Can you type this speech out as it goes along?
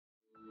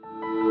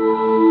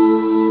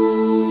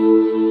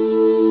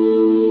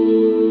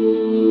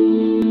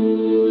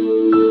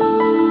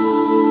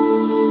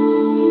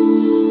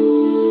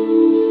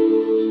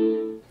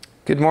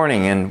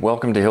morning and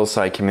welcome to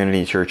Hillside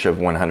Community Church of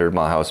 100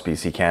 Mile House,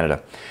 BC,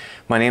 Canada.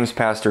 My name is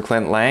Pastor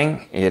Clint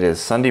Lang. It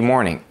is Sunday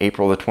morning,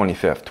 April the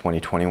 25th,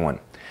 2021.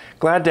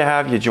 Glad to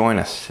have you join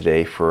us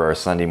today for our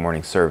Sunday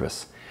morning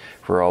service.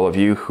 For all of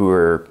you who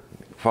are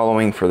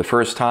following for the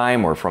first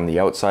time or from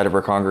the outside of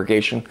our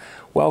congregation,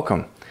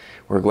 welcome.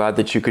 We're glad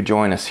that you could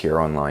join us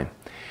here online.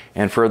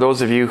 And for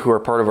those of you who are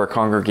part of our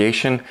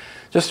congregation,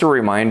 just a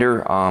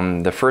reminder,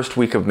 the first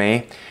week of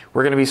May,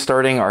 we're going to be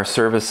starting our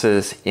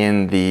services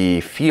in the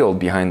field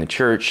behind the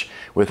church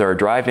with our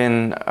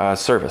drive-in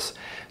service.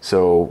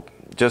 So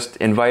just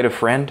invite a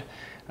friend.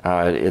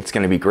 It's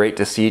going to be great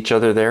to see each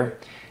other there,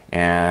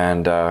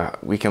 and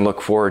we can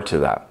look forward to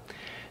that.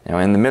 Now,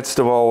 in the midst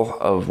of all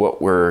of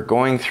what we're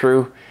going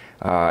through,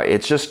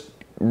 it's just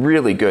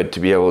really good to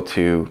be able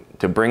to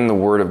bring the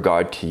Word of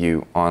God to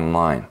you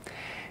online.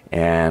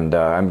 And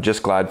I'm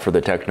just glad for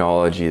the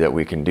technology that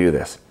we can do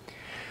this.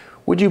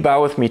 Would you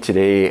bow with me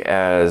today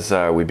as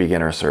we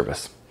begin our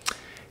service?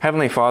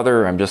 Heavenly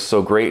Father, I'm just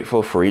so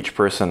grateful for each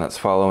person that's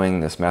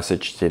following this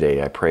message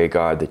today. I pray,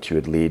 God, that you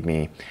would lead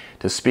me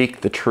to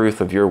speak the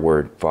truth of your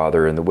word,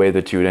 Father, in the way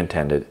that you would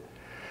intend it.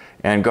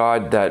 And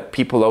God, that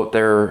people out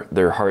there,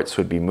 their hearts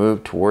would be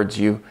moved towards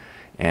you.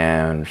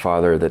 And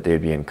Father, that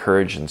they'd be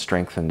encouraged and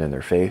strengthened in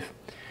their faith.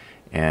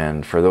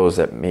 And for those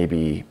that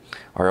maybe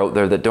are out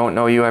there that don't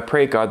know you, I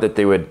pray, God, that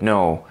they would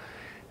know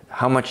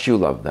how much you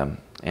love them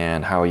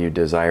and how you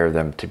desire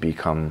them to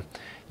become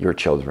your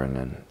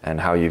children,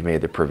 and how you've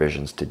made the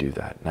provisions to do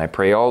that. And I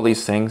pray all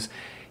these things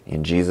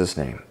in Jesus'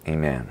 name.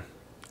 Amen.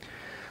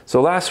 So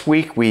last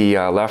week we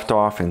left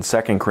off in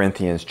 2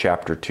 Corinthians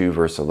chapter 2,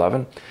 verse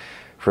 11.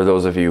 For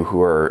those of you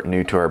who are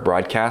new to our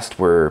broadcast,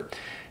 we're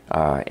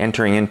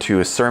entering into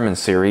a sermon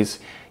series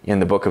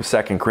in the book of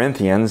 2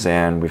 Corinthians,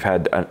 and we've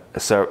had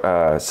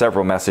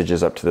several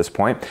messages up to this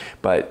point,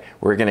 but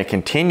we're going to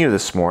continue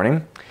this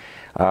morning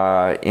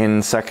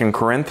in 2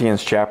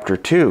 Corinthians chapter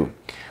 2.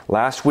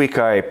 Last week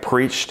I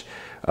preached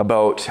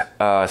about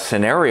a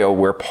scenario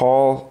where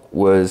Paul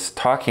was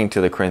talking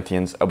to the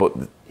Corinthians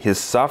about his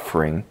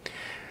suffering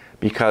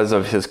because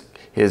of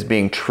his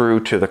being true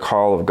to the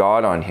call of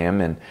God on him,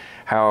 and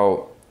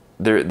how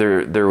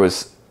there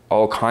was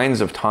all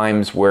kinds of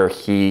times where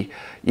he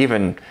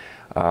even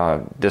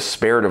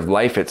despaired of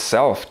life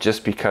itself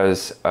just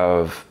because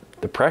of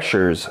the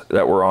pressures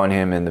that were on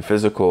him and the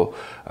physical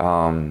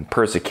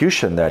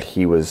persecution that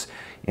he was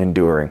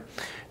enduring.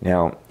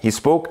 Now, he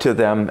spoke to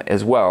them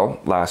as well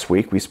last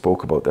week, we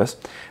spoke about this,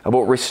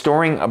 about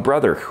restoring a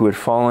brother who had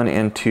fallen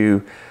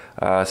into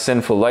a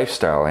sinful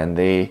lifestyle, and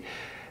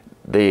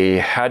they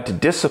had to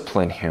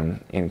discipline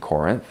him in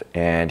Corinth,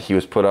 and he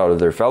was put out of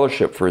their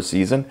fellowship for a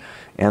season,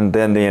 and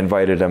then they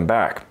invited him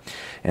back.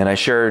 And I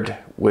shared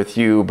with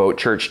you about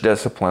church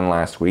discipline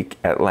last week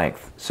at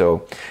length.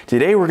 So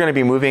today we're going to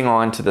be moving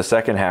on to the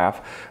second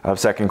half of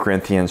 2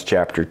 Corinthians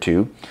chapter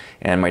 2.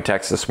 And my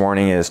text this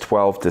morning is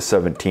 12 to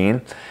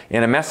 17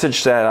 in a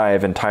message that I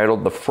have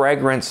entitled The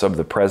Fragrance of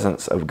the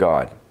Presence of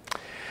God.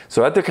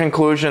 So at the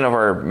conclusion of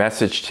our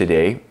message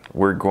today,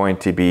 we're going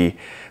to be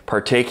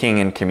partaking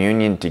in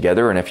communion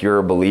together. And if you're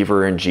a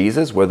believer in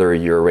Jesus, whether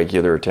you're a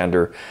regular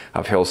attender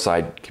of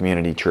Hillside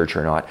Community Church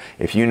or not,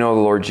 if you know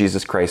the Lord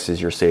Jesus Christ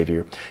as your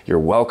Savior, you're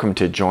welcome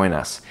to join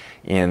us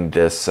in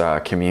this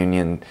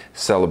communion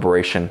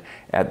celebration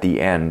at the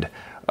end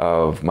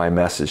of my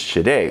message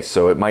today.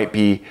 So it might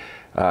be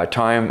a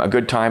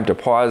good time to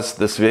pause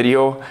this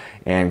video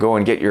and go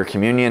and get your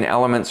communion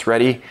elements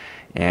ready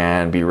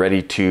and be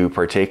ready to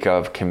partake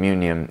of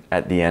communion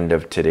at the end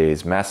of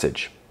today's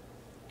message.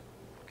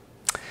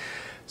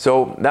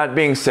 So that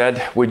being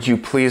said, would you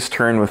please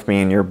turn with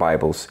me in your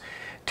Bibles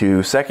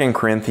to 2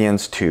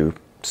 Corinthians 2,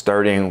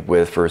 starting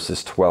with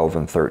verses 12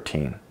 and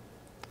 13.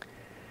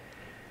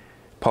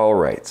 Paul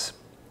writes,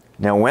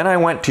 "Now when I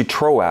went to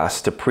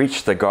Troas to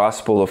preach the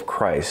gospel of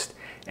Christ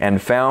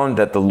and found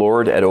that the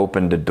Lord had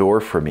opened a door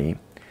for me,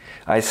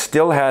 I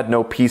still had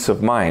no peace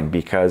of mind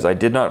because I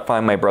did not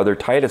find my brother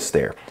Titus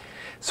there.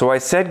 So I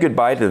said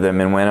goodbye to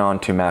them and went on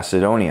to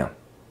Macedonia."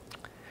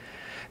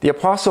 The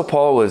Apostle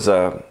Paul was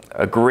a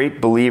great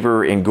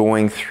believer in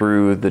going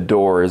through the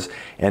doors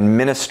and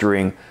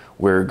ministering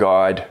where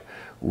God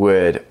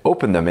would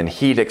open them. And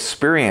he'd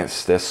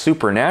experienced this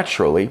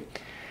supernaturally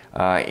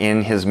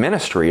in his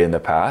ministry in the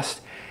past.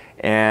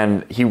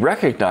 And he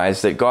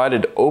recognized that God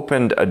had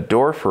opened a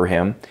door for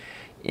him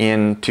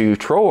into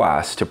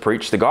Troas to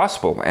preach the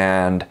gospel.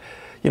 And,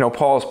 you know,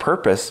 Paul's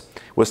purpose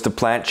was to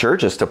plant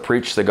churches, to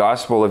preach the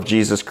gospel of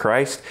Jesus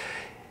Christ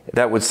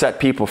that would set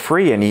people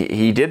free. And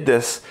he did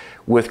this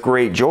with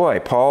great joy.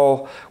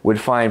 Paul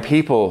would find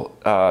people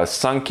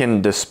sunk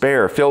in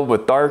despair, filled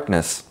with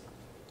darkness,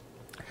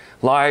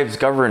 lives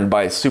governed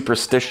by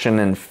superstition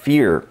and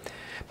fear,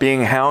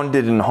 being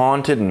hounded and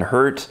haunted and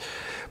hurt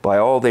by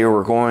all they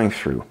were going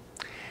through.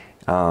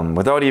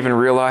 Without even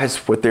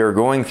realizing what they were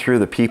going through,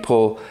 the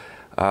people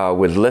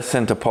would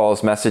listen to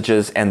Paul's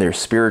messages and their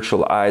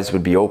spiritual eyes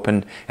would be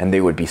opened and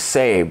they would be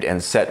saved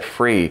and set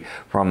free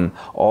from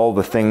all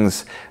the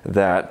things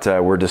that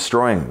were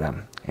destroying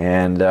them.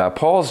 And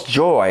Paul's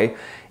joy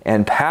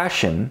and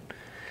passion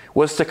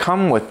was to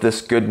come with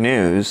this good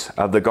news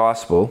of the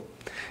gospel,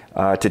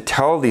 to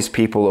tell these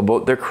people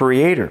about their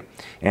Creator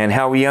and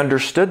how He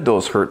understood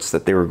those hurts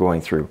that they were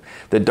going through,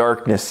 the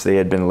darkness they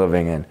had been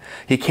living in.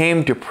 He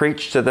came to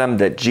preach to them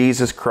that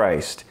Jesus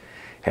Christ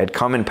had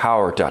come in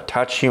power to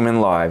touch human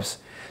lives,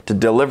 to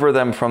deliver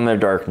them from their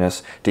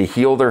darkness, to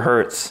heal their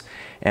hurts,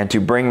 and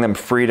to bring them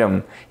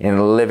freedom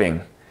in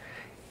living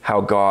how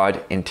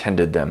God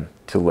intended them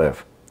to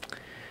live.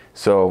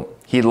 So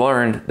he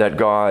learned that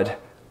God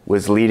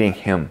was leading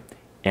him,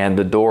 and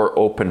the door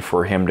opened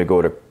for him to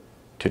go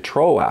to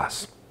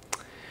Troas.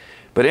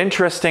 But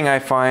interesting, I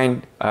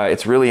find,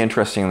 it's really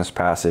interesting in this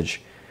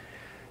passage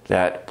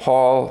that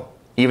Paul,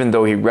 even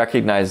though he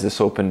recognized this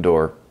open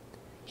door,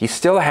 he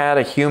still had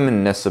a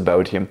humanness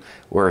about him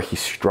where he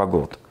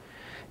struggled.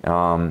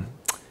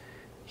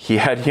 He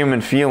had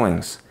human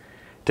feelings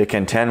to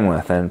contend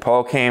with. And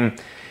Paul came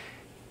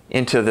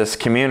into this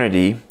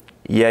community,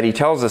 yet he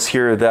tells us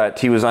here that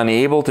he was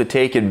unable to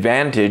take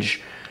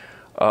advantage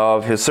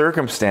of his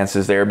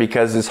circumstances there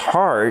because his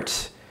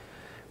heart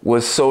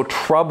was so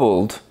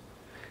troubled,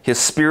 his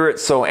spirit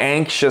so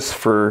anxious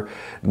for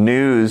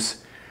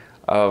news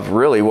of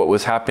really what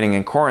was happening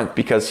in Corinth,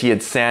 because he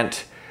had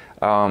sent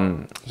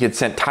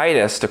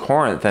Titus to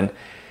Corinth,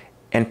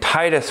 and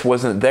Titus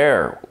wasn't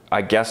there.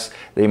 I guess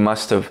they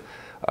must have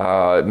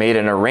made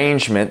an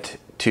arrangement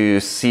to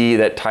see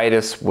that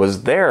Titus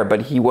was there,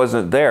 but he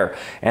wasn't there.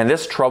 And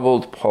this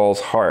troubled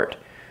Paul's heart.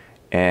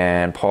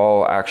 And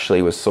Paul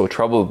actually was so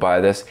troubled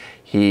by this,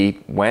 he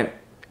went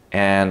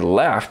and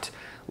left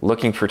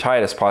looking for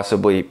Titus.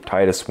 Possibly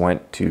Titus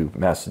went to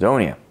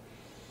Macedonia.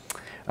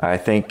 I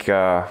think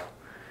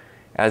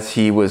as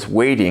he was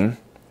waiting,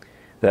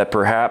 that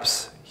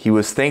perhaps he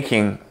was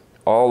thinking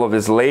all of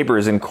his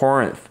labors in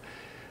Corinth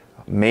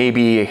may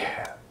be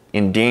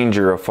in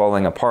danger of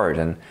falling apart.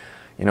 And,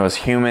 you know, as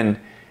human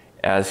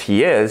as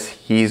he is,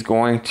 he's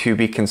going to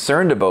be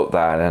concerned about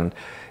that.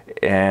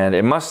 And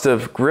it must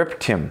have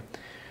gripped him.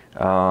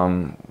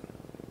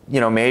 You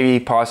know,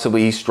 maybe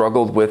possibly he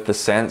struggled with the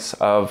sense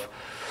of,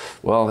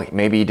 well,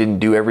 maybe he didn't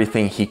do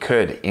everything he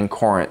could in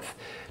Corinth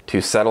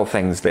to settle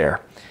things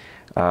there.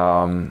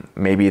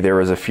 Maybe there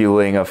was a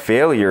feeling of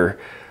failure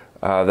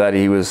that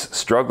he was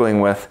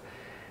struggling with.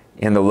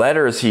 In the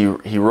letters he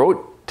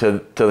wrote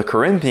to the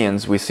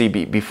Corinthians, we see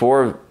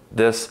before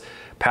this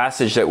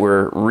passage that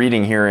we're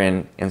reading here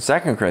in 2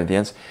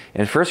 Corinthians,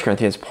 in 1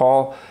 Corinthians,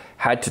 Paul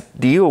had to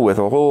deal with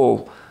a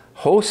whole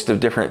host of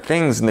different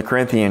things in the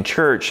Corinthian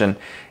church, and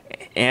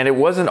it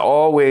wasn't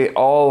always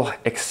all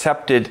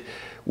accepted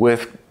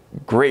with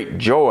great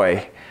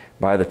joy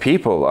by the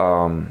people.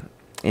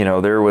 You know,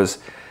 there was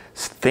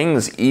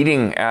things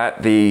eating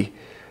at the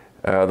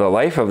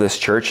life of this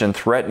church and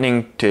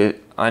threatening to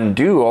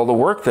undo all the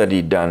work that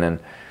he'd done. And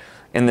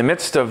in the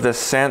midst of this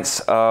sense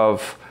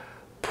of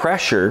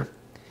pressure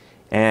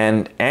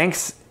and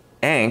angst,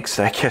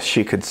 I guess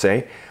you could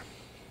say,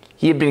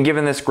 he had been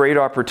given this great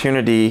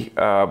opportunity,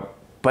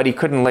 but he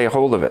couldn't lay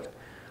hold of it.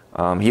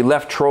 He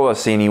left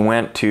Troas and he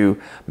went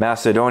to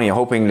Macedonia,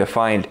 hoping to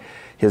find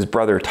his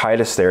brother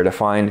Titus there, to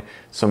find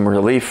some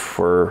relief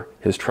for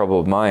his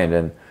troubled mind.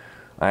 And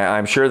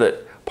I'm sure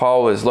that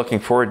Paul was looking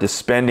forward to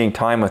spending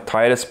time with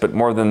Titus, but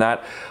more than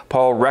that,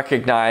 Paul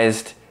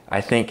recognized,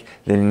 I think,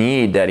 the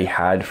need that he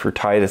had for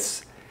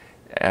Titus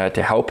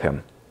to help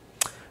him.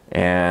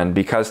 And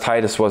because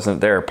Titus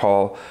wasn't there,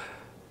 Paul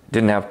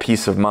didn't have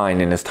peace of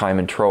mind in his time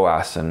in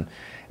Troas,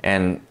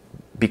 and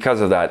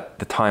because of that,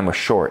 the time was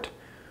short.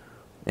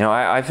 You know,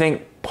 I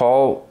think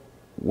Paul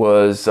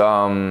was,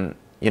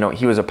 you know,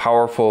 he was a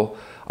powerful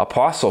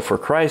apostle for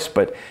Christ,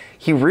 but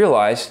he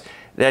realized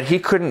that he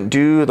couldn't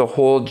do the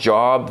whole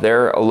job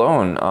there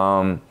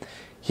alone.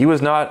 He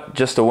was not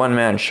just a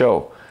one-man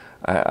show.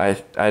 I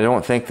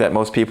don't think that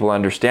most people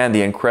understand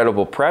the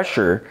incredible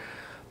pressure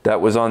that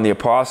was on the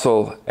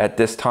apostle at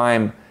this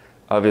time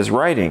of his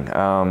writing.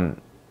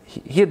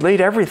 He had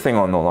laid everything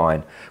on the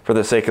line for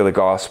the sake of the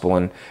gospel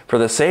and for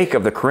the sake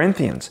of the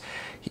Corinthians.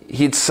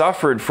 He'd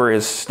suffered for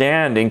his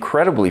stand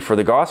incredibly for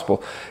the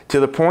gospel,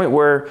 to the point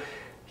where,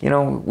 you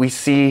know, we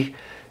see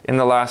in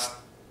the last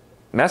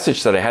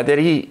message that I had that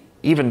he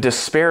even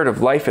despaired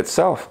of life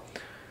itself.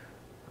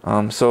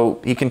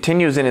 So he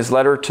continues in his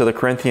letter to the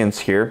Corinthians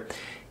here,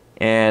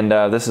 and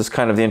this is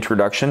kind of the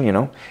introduction, you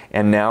know.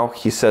 And now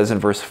he says in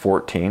verse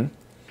 14,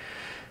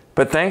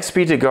 "But thanks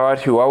be to God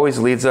who always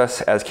leads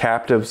us as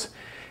captives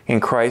in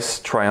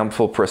Christ's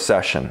triumphal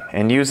procession,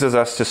 and uses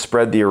us to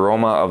spread the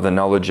aroma of the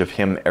knowledge of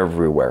Him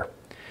everywhere.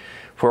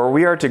 For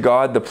we are to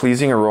God the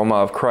pleasing aroma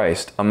of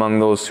Christ among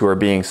those who are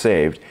being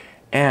saved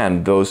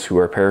and those who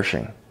are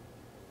perishing."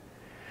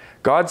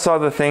 God saw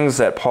the things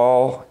that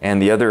Paul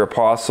and the other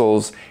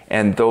apostles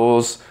and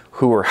those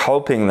who were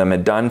helping them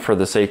had done for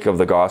the sake of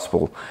the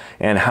gospel,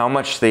 and how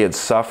much they had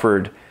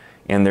suffered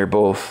in their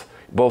both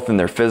in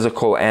their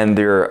physical and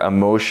their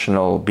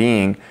emotional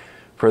being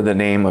for the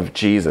name of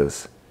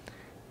Jesus.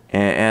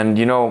 And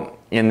you know,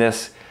 in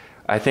this,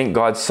 I think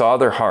God saw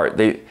their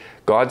heart.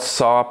 God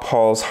saw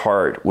Paul's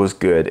heart was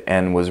good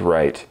and was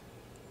right.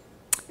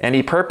 And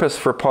he purposed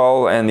for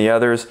Paul and the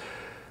others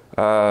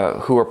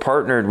who are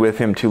partnered with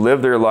him to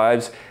live their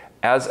lives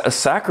as a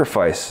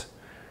sacrifice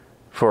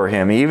for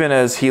him, even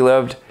as he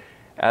lived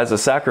as a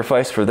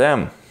sacrifice for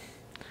them.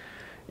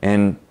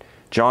 In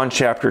John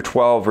chapter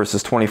 12,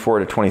 verses 24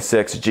 to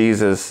 26,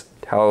 Jesus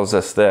tells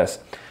us this: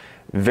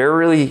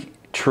 "Verily,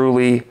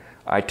 truly,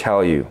 I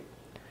tell you,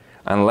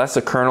 unless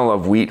a kernel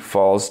of wheat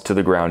falls to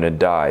the ground and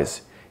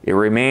dies, it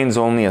remains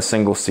only a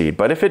single seed.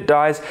 But if it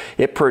dies,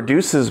 it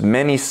produces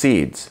many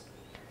seeds.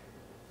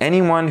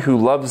 Anyone who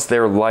loves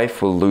their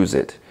life will lose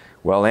it,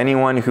 while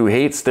anyone who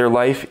hates their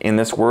life in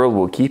this world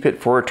will keep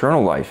it for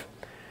eternal life.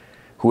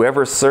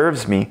 Whoever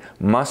serves me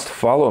must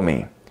follow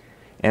me,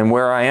 and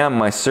where I am,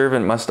 my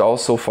servant must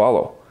also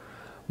follow.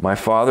 My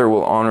Father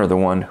will honor the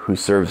one who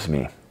serves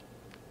me."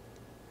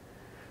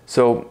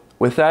 So,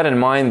 with that in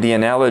mind, the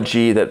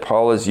analogy that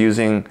Paul is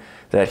using,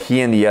 that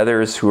he and the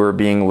others who are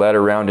being led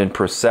around in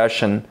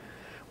procession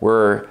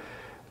were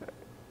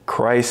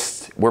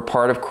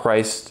part of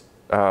Christ's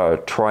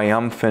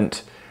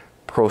triumphant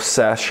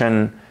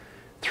procession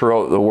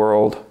throughout the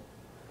world.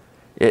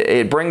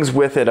 It brings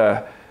with it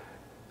a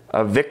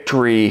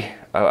victory,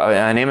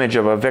 an image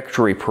of a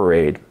victory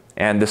parade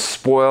and the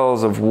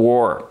spoils of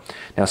war.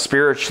 Now,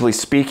 spiritually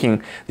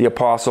speaking, the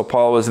Apostle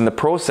Paul was in the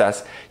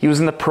process. He was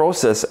in the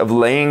process of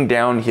laying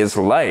down his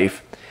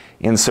life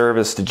in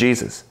service to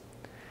Jesus.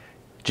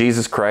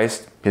 Jesus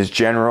Christ, his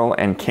general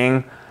and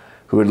king,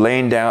 who had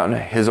laid down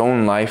his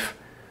own life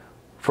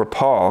for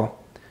Paul,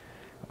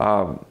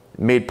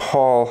 made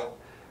Paul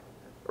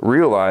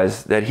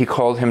realize that he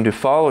called him to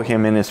follow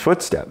him in his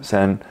footsteps.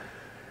 And,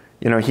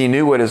 he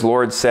knew what his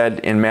Lord said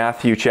in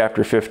Matthew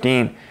chapter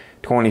 15,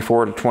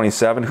 24 to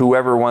 27,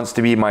 "Whoever wants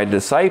to be my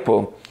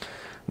disciple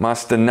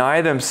must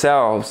deny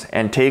themselves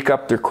and take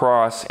up their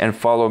cross and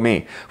follow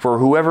me. For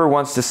whoever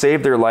wants to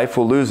save their life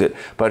will lose it,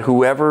 but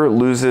whoever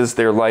loses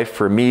their life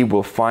for me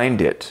will find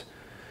it.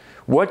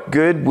 What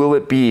good will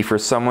it be for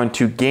someone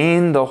to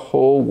gain the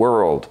whole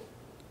world,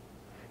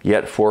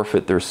 yet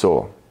forfeit their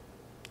soul?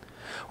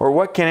 Or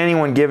what can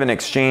anyone give in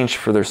exchange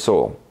for their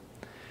soul?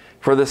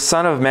 For the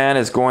Son of Man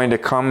is going to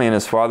come in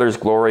his Father's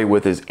glory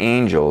with his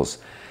angels,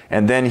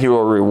 and then he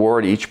will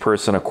reward each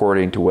person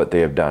according to what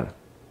they have done."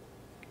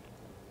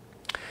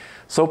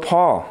 So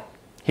Paul,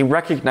 he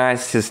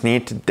recognized his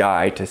need to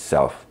die to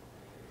self.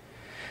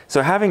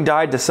 So having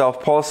died to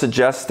self, Paul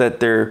suggests that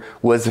there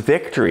was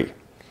victory.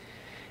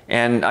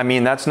 And I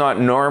mean, that's not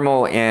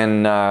normal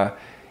in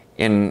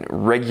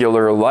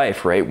regular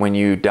life, right? When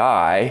you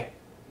die,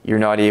 you're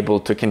not able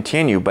to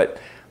continue. But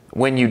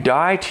when you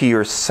die to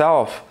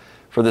yourself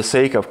for the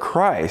sake of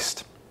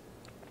Christ,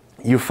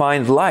 you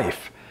find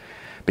life.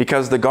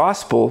 Because the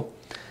gospel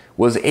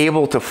was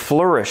able to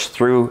flourish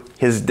through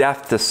his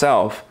death to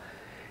self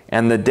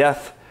and the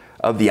death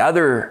of the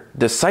other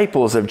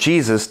disciples of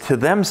Jesus to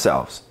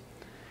themselves.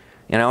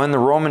 In the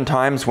Roman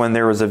times, when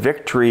there was a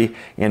victory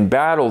in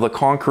battle, the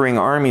conquering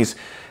armies,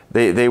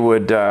 they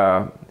would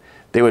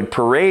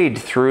parade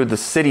through the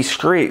city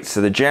streets.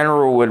 So the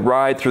general would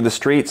ride through the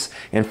streets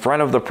in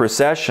front of the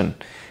procession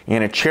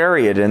in a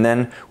chariot, and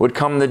then would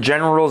come the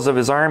generals of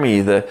his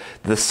army, the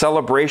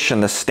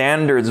celebration, the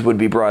standards would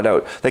be brought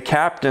out, the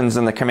captains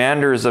and the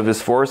commanders of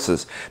his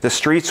forces. The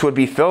streets would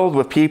be filled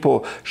with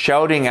people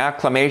shouting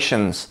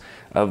acclamations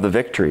of the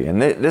victory.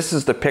 And this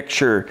is the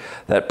picture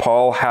that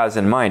Paul has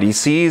in mind. He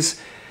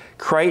sees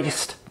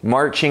Christ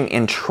marching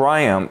in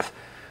triumph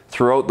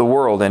throughout the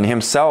world, and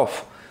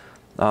himself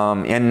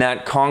in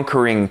that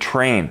conquering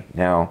train.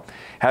 Now,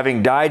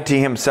 having died to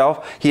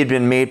himself, he had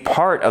been made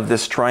part of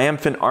this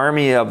triumphant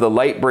army of the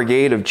light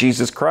brigade of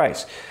Jesus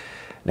Christ.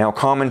 Now,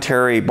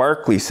 commentator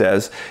Barclay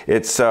says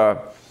it's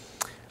a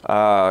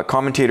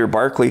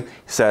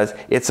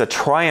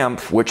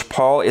triumph which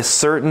Paul is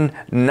certain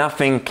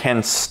nothing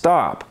can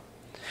stop.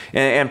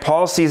 And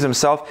Paul sees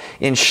himself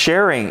in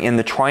sharing in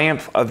the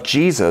triumph of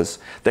Jesus,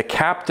 the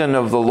captain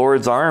of the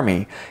Lord's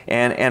army.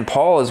 And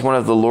Paul is one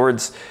of the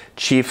Lord's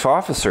chief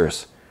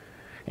officers.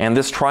 And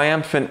this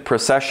triumphant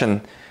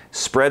procession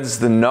spreads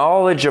the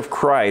knowledge of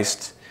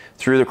Christ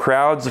through the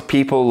crowds of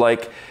people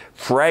like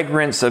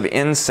fragrance of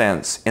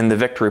incense in the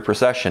victory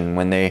procession.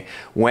 When they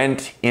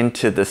went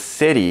into the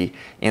city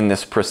in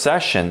this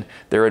procession,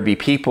 there would be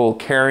people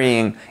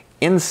carrying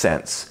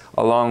incense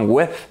along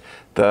with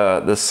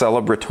the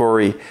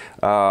celebratory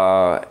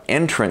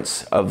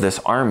entrance of this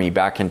army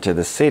back into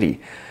the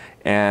city.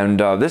 And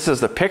this is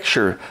the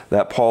picture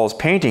that Paul's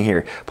painting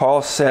here.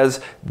 Paul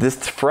says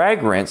this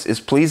fragrance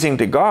is pleasing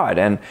to God,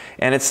 and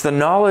it's the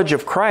knowledge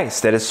of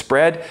Christ that is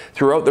spread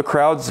throughout the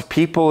crowds of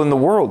people in the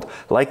world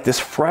like this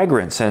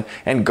fragrance.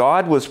 And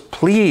God was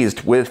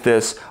pleased with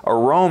this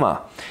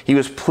aroma. He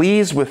was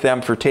pleased with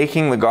them for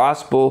taking the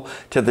gospel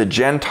to the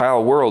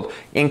Gentile world,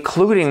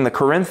 including the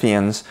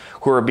Corinthians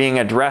who are being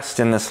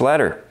addressed in this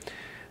letter.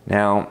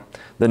 Now,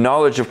 the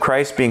knowledge of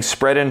Christ being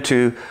spread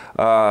into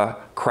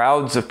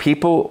crowds of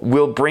people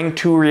will bring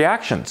two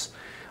reactions.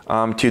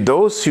 To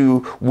those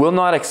who will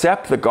not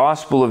accept the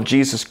gospel of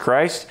Jesus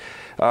Christ,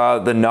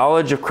 the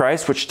knowledge of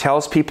Christ, which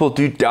tells people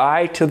to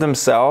die to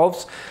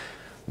themselves,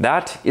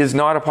 That is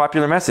not a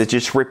popular message.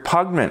 It's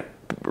repugnant,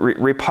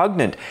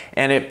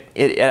 and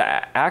it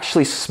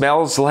actually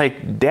smells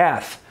like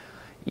death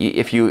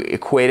if you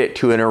equate it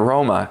to an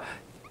aroma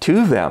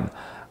to them.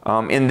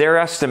 In their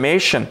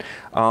estimation,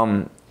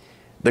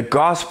 the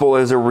gospel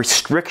is a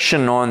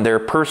restriction on their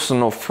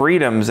personal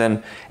freedoms,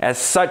 and as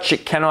such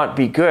it cannot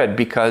be good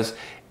because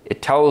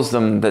it tells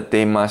them that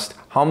they must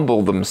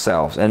humble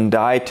themselves and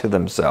die to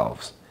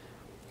themselves.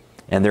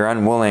 And they're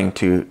unwilling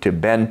to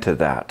bend to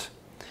that.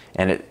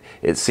 And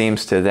it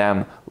seems to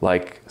them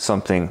like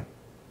something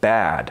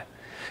bad.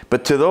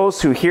 But to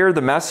those who hear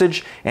the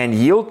message and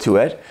yield to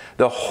it,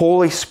 the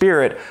Holy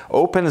Spirit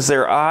opens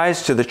their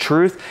eyes to the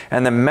truth,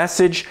 and the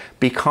message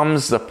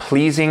becomes the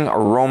pleasing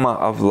aroma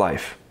of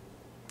life.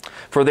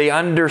 For they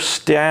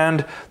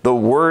understand the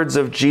words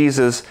of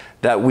Jesus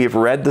that we've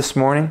read this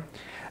morning,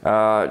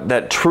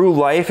 that true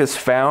life is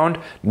found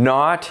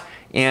not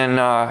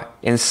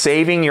in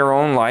saving your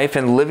own life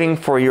and living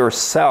for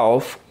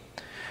yourself.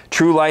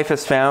 True life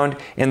is found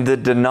in the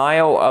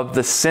denial of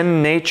the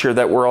sin nature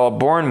that we're all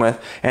born with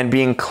and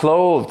being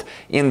clothed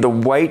in the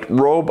white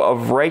robe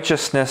of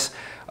righteousness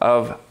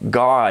of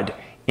God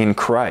in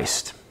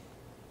Christ.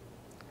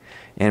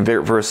 In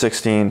verse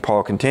 16,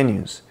 Paul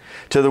continues,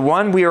 to the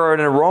one we are an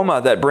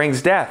aroma that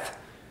brings death,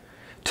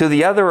 to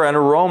the other an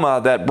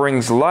aroma that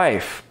brings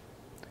life.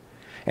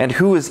 And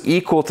who is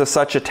equal to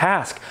such a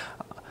task?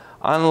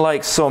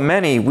 Unlike so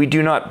many, we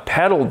do not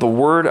peddle the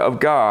word of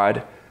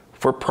God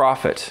for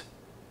profit.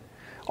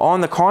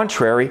 On the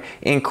contrary,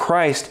 in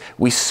Christ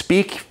we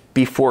speak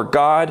before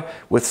God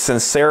with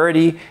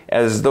sincerity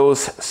as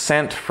those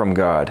sent from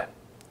God.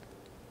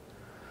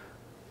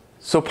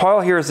 So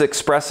Paul here is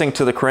expressing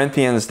to the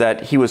Corinthians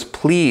that he was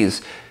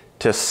pleased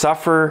to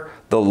suffer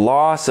the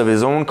loss of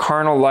his own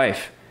carnal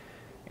life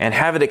and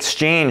have it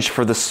exchanged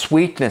for the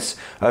sweetness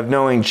of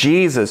knowing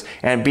Jesus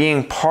and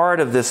being part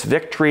of this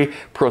victory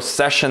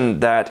procession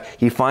that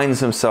he finds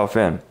himself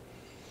in.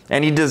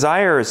 And he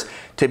desires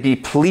to be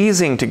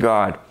pleasing to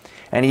God.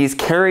 And he's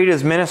carried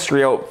his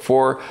ministry out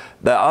for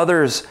the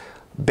others'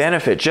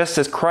 benefit, just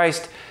as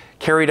Christ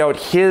carried out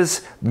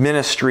his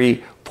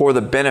ministry for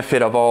the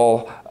benefit of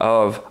all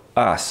of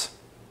us.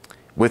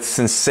 With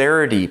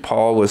sincerity,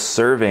 Paul was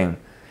serving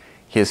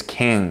his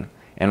king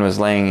and was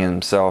laying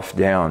himself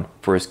down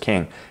for his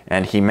king.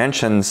 And he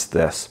mentions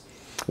this.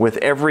 With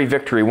every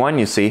victory won,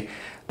 you see,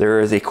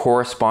 there is a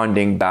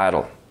corresponding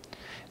battle.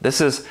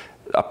 This is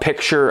a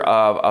picture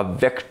of a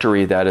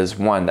victory that is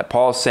won. That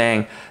Paul's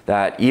saying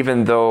that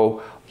even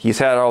though he's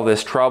had all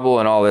this trouble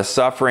and all this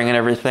suffering and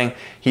everything,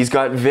 he's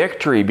got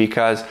victory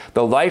because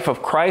the life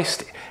of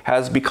Christ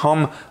has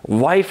become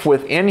life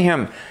within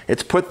him.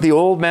 It's put the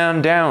old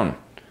man down.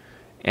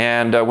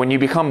 And when you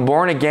become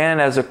born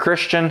again as a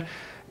Christian,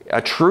 a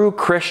true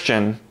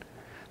Christian,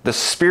 the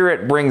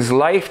Spirit brings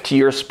life to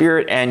your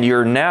spirit and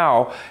you're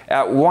now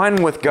at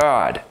one with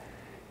God.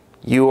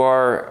 You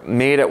are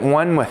made at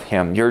one with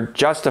Him. You're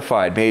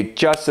justified, made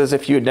just as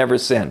if you had never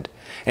sinned.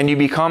 And you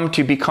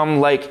become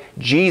like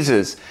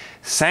Jesus,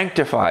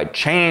 sanctified,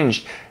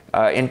 changed,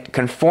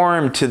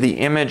 conformed to the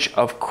image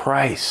of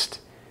Christ.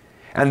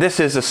 And this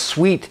is a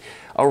sweet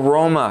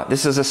aroma.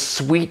 This is a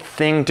sweet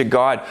thing to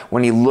God.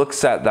 When He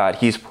looks at that,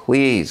 He's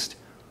pleased.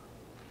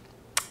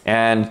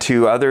 And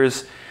to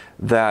others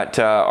that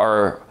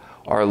are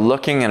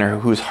looking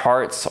and whose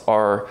hearts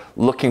are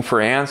looking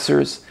for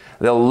answers,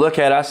 they'll look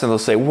at us and they'll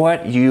say,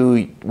 what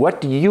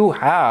do you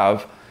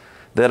have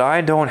that I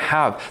don't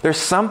have? There's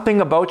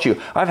something about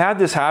you. I've had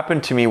this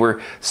happen to me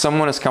where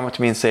someone has come up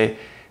to me and said,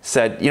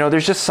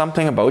 there's just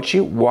something about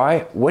you. Why?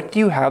 What do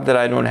you have that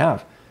I don't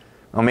have?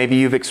 Well, maybe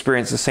you've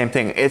experienced the same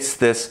thing. It's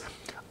this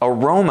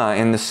aroma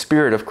in the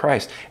Spirit of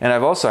Christ. And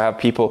I've also had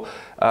people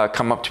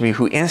come up to me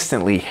who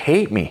instantly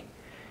hate me.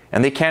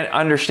 And they can't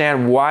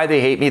understand why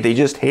they hate me. They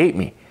just hate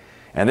me.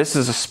 And this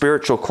is a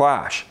spiritual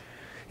clash.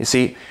 You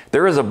see,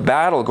 there is a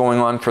battle going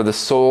on for the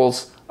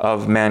souls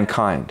of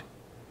mankind.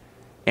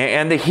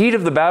 And the heat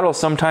of the battle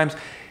sometimes,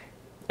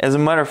 as a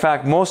matter of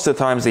fact, most of the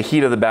times the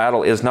heat of the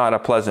battle is not a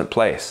pleasant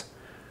place.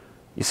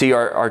 You see,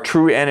 our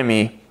true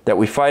enemy that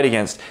we fight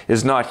against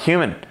is not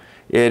human.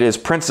 It is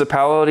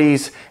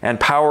principalities and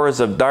powers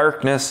of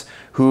darkness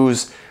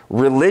whose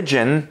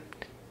religion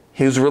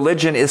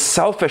is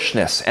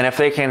selfishness. And if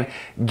they can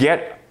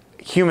get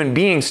human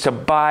beings to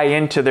buy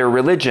into their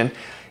religion,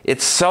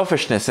 it's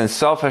selfishness, and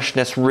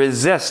selfishness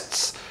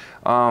resists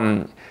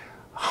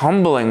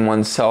humbling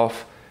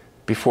oneself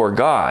before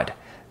God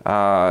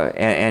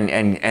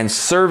and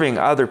serving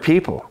other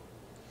people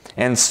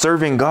and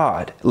serving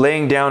God,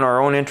 laying down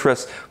our own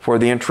interests for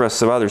the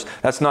interests of others.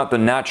 That's not the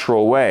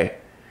natural way.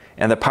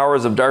 And the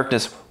powers of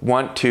darkness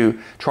want to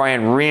try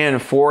and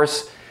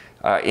reinforce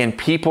in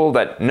people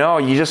that, no,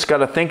 you just got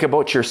to think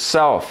about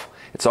yourself.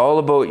 It's all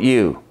about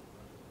you.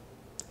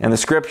 And the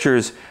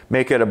scriptures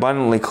make it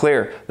abundantly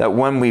clear that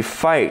when we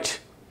fight,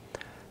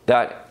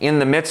 that in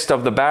the midst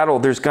of the battle,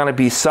 there's going to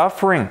be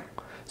suffering.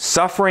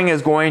 Suffering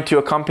is going to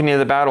accompany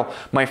the battle.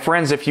 My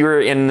friends, if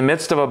you're in the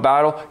midst of a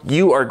battle,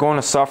 you are going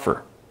to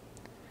suffer.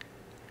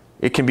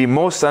 It can be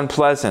most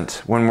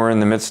unpleasant when we're in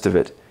the midst of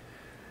it.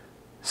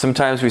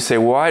 Sometimes we say,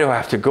 why do I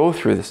have to go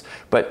through this?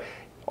 But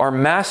our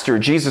Master,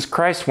 Jesus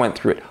Christ, went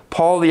through it.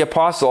 Paul the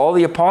Apostle, all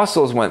the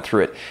apostles went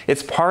through it.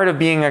 It's part of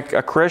being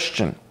a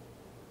Christian.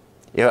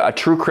 A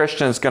true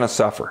Christian is going to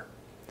suffer.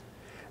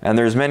 And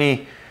there's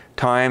many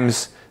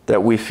times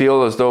that we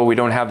feel as though we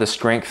don't have the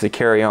strength to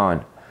carry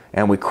on.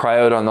 And we cry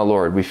out on the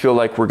Lord. We feel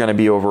like we're going to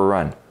be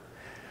overrun.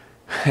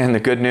 And the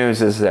good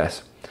news is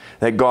this,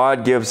 that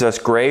God gives us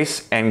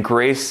grace and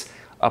grace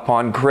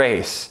upon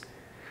grace.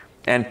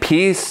 And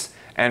peace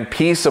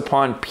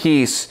upon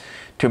peace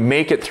to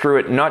make it through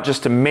it, not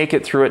just to make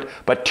it through it,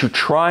 but to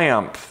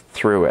triumph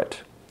through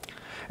it.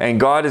 And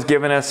God has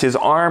given us His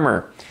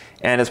armor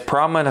and has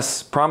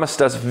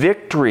promised us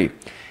victory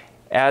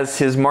as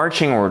His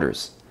marching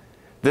orders.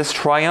 This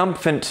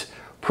triumphant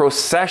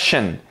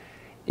procession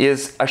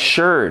is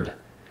assured.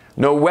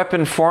 No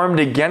weapon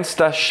formed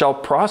against us shall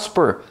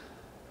prosper.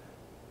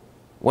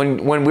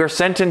 When we're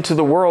sent into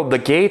the world, the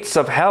gates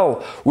of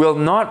hell will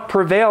not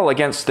prevail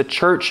against the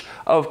church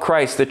of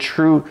Christ, the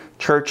true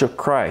church of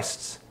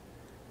Christ.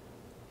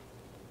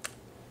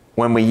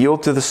 When we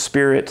yield to the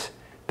Spirit,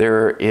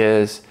 there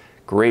is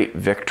great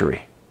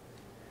victory.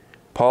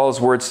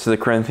 Paul's words to the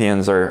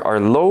Corinthians are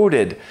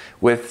loaded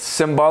with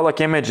symbolic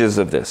images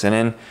of this. And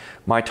in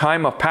my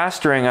time of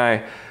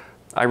pastoring,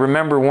 I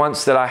remember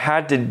once that I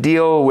had to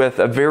deal with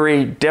a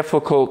very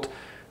difficult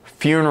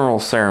funeral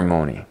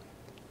ceremony.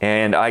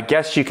 And I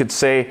guess you could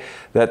say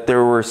that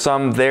there were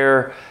some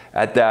there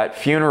at that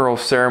funeral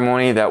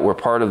ceremony that were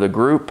part of the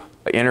group,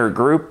 inner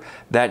group,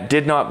 that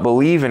did not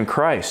believe in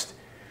Christ.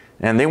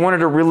 And they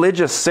wanted a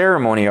religious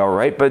ceremony, all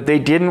right, but they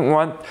didn't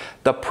want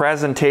the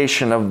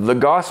presentation of the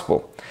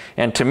gospel.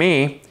 And to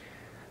me,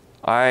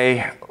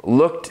 I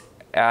looked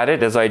at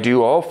it, as I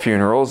do all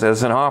funerals,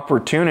 as an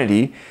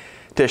opportunity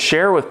to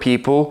share with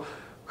people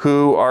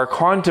who are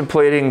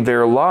contemplating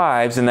their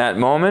lives in that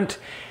moment.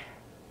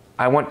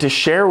 I want to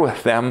share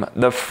with them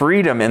the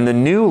freedom and the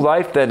new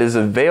life that is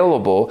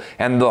available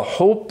and the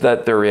hope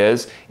that there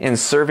is in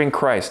serving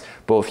Christ,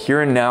 both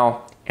here and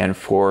now and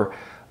for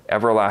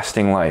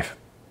everlasting life.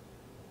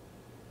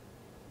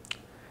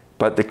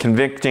 But the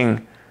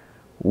convicting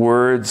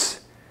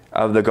words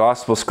of the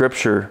gospel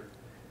scripture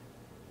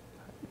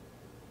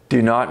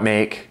do not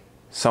make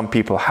some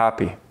people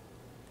happy.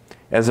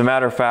 As a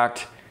matter of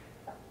fact,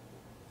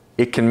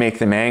 it can make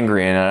them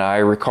angry. And I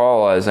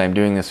recall as I'm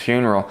doing this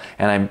funeral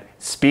and I'm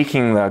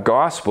speaking the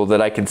gospel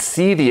that I can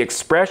see the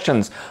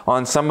expressions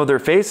on some of their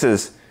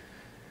faces.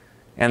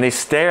 And they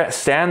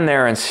stand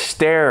there and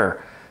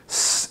stare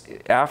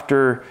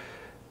after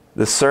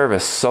the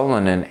service,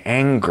 sullen and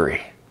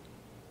angry.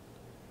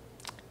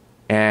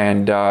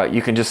 And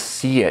you can just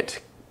see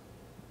it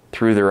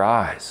through their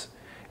eyes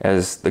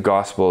as the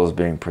gospel is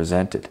being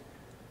presented.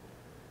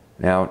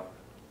 Now,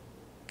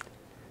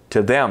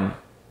 to them,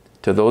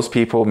 to those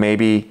people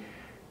maybe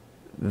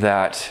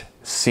that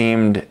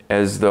seemed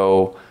as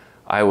though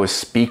I was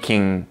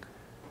speaking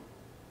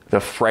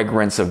the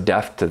fragrance of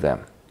death to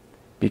them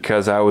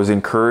because I was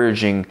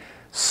encouraging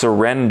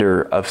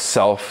surrender of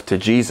self to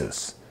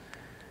Jesus.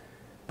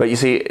 But you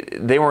see,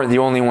 they weren't the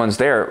only ones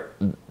there.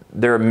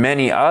 There are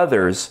many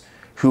others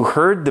who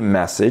heard the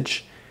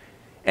message,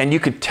 and you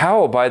could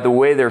tell by the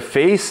way their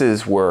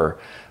faces were,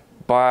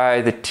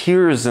 by the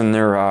tears in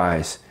their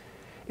eyes.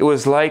 It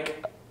was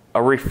like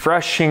a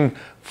refreshing,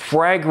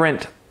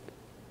 fragrant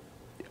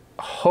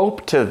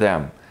hope to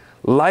them,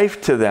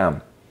 life to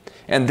them.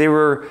 And they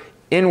were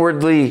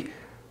inwardly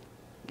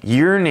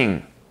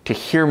yearning to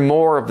hear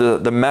more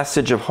of the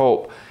message of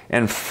hope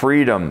and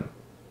freedom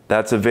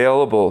that's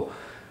available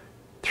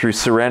through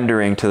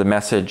surrendering to the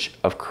message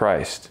of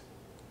Christ.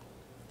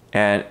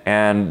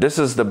 And this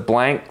is the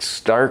blank,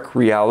 stark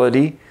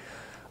reality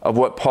of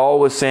what Paul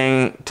was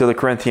saying to the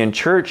Corinthian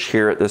church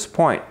here at this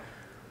point.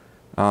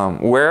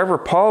 Wherever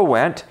Paul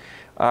went,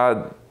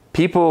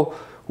 people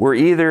were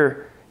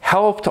either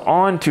helped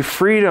on to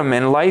freedom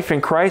and life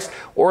in Christ,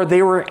 or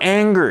they were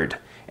angered,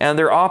 and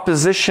their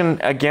opposition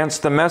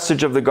against the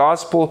message of the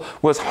gospel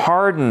was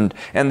hardened,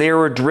 and they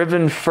were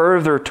driven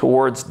further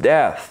towards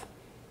death.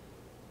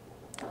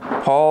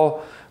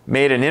 Paul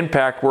made an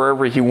impact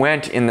wherever he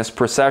went in this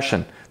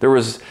procession. There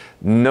was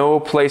no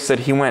place that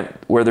he went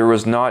where there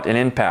was not an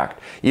impact.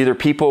 Either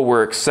people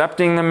were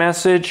accepting the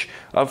message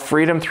of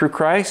freedom through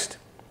Christ,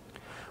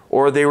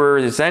 or they were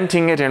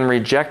resenting it and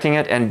rejecting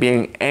it and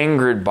being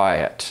angered by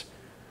it.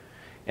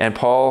 And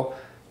Paul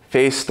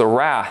faced the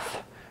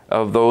wrath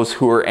of those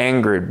who were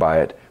angered by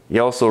it. He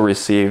also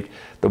received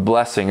the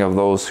blessing of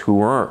those who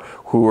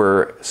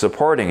were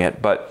supporting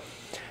it. But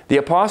the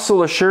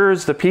apostle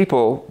assures the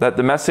people that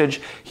the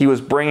message he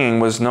was bringing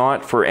was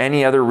not for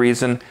any other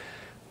reason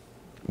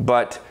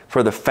but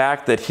for the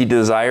fact that he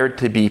desired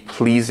to be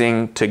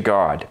pleasing to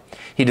God.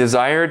 He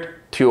desired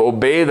to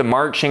obey the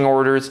marching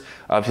orders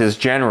of his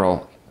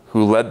general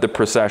who led the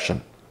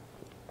procession.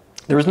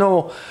 There was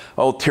no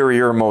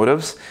ulterior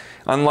motives,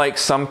 unlike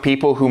some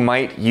people who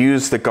might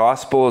use the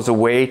gospel as a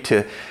way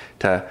to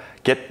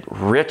get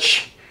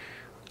rich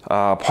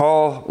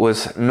Paul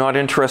was not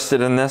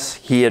interested in this.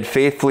 He had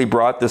faithfully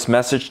brought this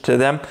message to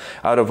them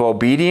out of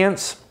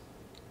obedience.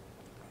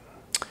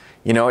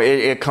 You know,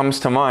 it comes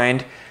to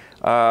mind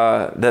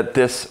that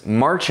this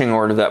marching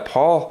order that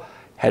Paul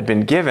had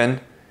been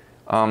given,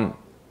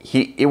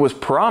 it was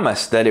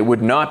promised that it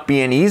would not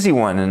be an easy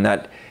one, and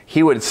that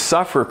he would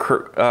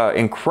suffer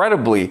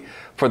incredibly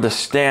for the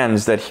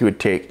stands that he would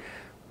take.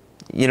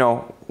 You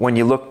know, when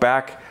you look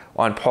back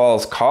on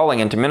Paul's calling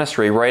into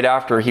ministry, right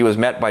after he was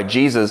met by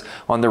Jesus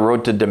on the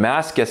road to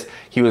Damascus,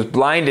 he was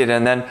blinded,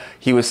 and then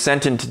he was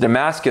sent into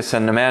Damascus,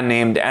 and a man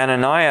named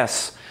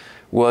Ananias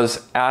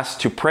was asked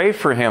to pray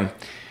for him.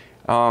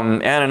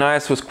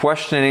 Ananias was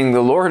questioning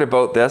the Lord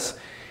about this,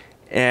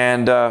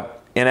 and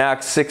in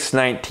Acts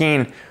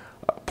 6:19,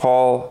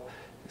 Paul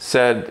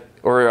said,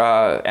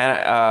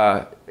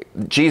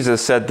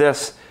 Jesus said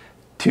this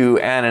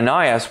to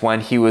Ananias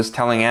when he was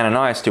telling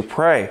Ananias to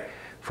pray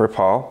for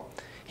Paul.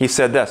 He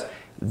said this,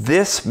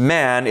 "This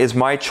man is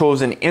my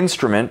chosen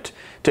instrument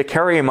to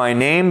carry my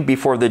name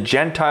before the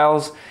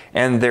Gentiles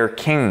and their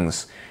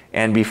kings,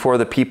 and before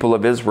the people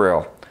of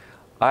Israel.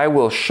 I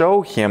will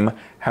show him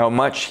how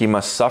much he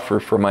must suffer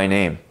for my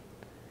name."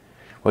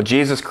 Well,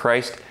 Jesus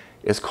Christ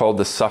is called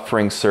the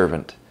suffering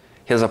servant.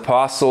 His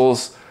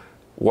apostles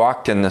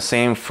walked in the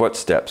same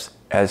footsteps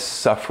as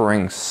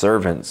suffering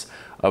servants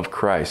of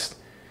Christ.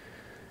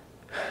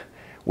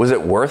 Was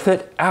it worth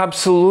it?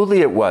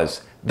 Absolutely it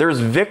was. There's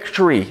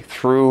victory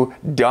through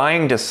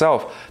dying to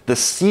self. The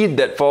seed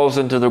that falls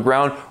into the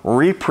ground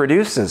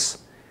reproduces.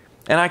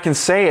 And I can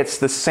say it's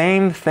the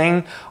same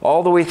thing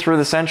all the way through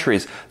the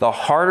centuries. The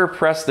harder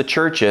pressed the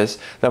church is,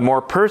 the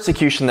more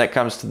persecution that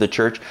comes to the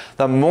church,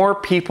 the more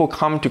people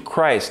come to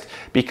Christ,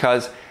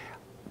 because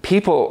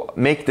people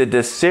make the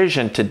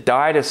decision to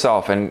die to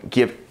self and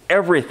give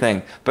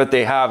everything that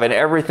they have and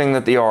everything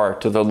that they are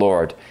to the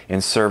Lord in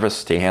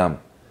service to Him.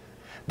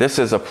 This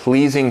is a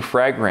pleasing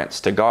fragrance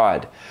to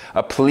God,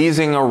 a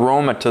pleasing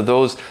aroma to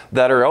those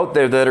that are out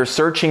there that are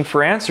searching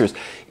for answers.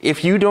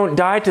 If you don't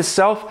die to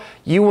self,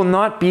 you will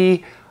not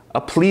be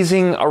a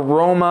pleasing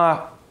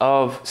aroma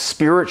of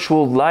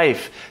spiritual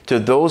life to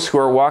those who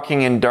are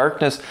walking in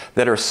darkness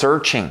that are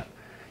searching.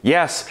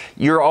 Yes,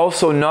 you're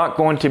also not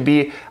going to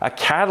be a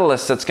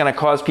catalyst that's going to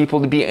cause people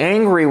to be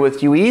angry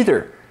with you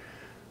either.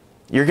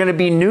 You're going to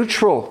be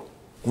neutral,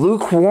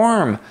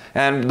 lukewarm.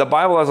 And the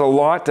Bible has a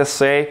lot to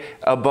say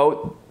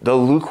about the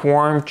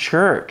lukewarm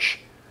church.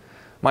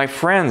 My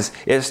friends,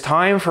 it's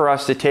time for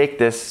us to take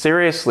this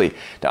seriously,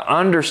 to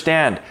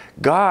understand,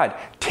 God,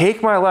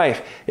 take my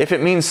life. If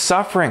it means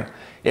suffering,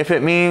 if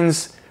it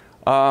means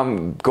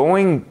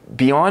going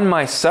beyond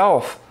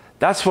myself,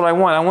 that's what I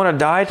want. I want to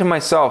die to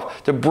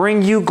myself, to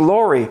bring you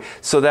glory,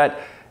 so that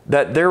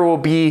there will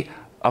be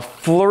a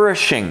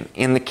flourishing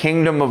in the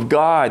kingdom of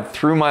God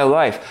through my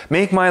life.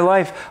 Make my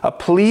life a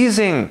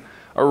pleasing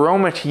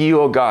aroma to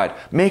you, O God.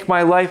 Make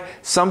my life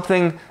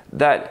something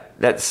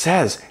that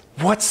says,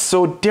 what's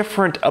so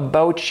different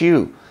about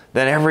you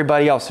than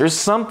everybody else? There's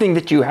something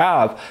that you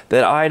have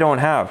that I don't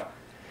have.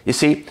 You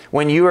see,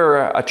 when you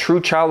are a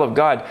true child of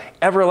God,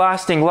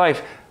 everlasting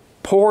life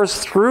pours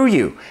through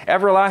you.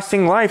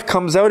 Everlasting life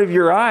comes out of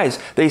your eyes.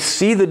 They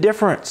see the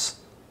difference.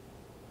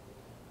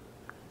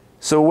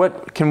 So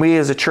what can we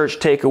as a church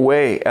take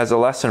away as a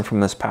lesson from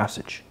this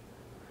passage?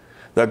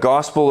 The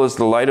gospel is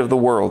the light of the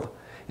world,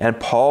 and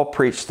Paul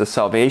preached the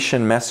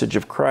salvation message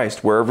of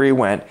Christ wherever he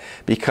went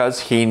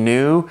because he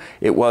knew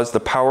it was the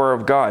power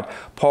of God.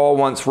 Paul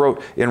once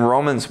wrote in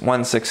Romans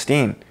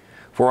 1:16,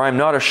 "For I am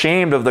not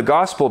ashamed of the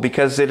gospel,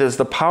 because it is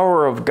the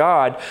power of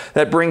God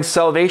that brings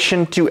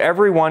salvation to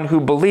everyone who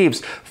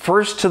believes,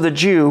 first to the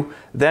Jew,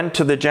 then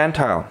to the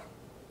Gentile."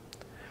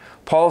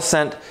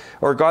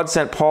 God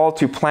sent Paul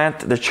to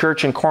plant the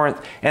church in Corinth,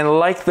 and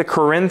like the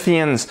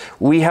Corinthians,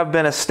 we have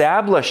been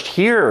established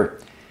here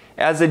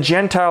as a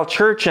Gentile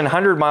church in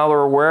 100 Mile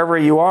or wherever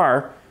you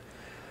are,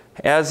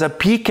 as a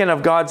beacon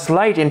of God's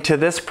light into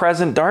this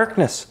present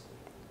darkness.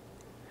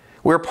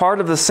 We're part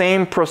of the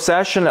same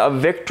procession of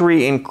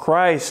victory in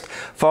Christ,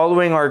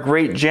 following our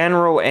great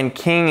general and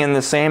king in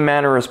the same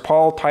manner as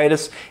Paul,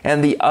 Titus,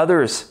 and the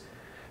others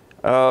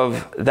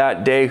of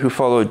that day who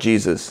followed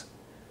Jesus.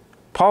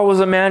 Paul was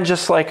a man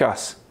just like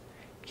us.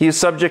 He was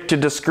subject to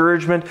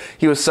discouragement.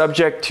 He was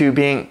subject to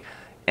being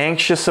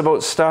anxious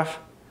about stuff.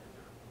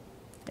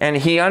 And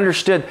he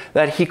understood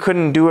that he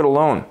couldn't do it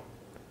alone.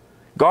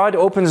 God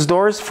opens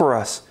doors for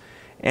us.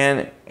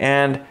 And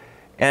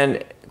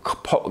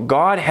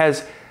God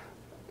has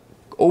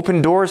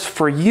opened doors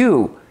for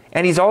you.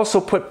 And He's also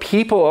put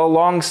people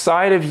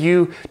alongside of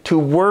you to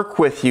work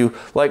with you.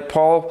 Like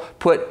God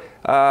put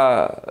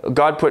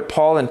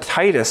Paul and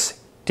Titus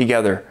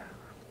together.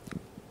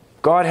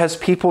 God has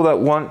people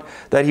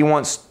that He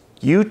wants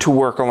you to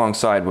work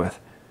alongside with.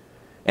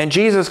 And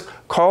Jesus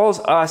calls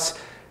us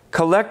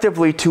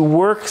collectively to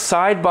work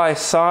side by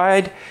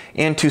side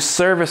into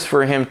service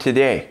for Him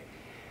today.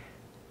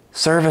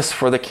 Service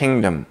for the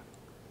kingdom.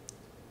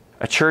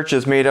 A church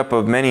is made up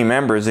of many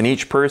members, and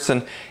each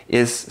person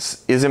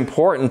is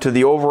important to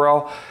the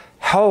overall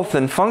health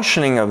and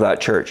functioning of that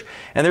church.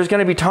 And there's going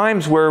to be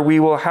times where we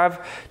will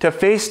have to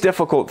face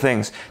difficult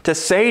things, to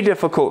say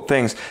difficult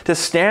things, to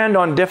stand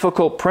on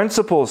difficult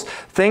principles,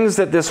 things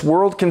that this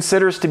world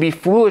considers to be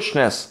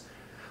foolishness,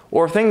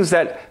 or things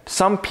that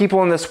some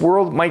people in this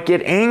world might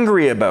get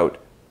angry about.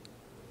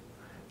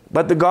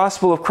 But the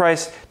gospel of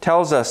Christ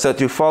tells us that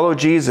to follow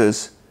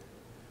Jesus,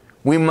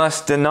 we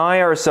must deny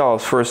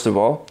ourselves, first of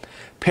all,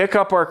 pick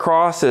up our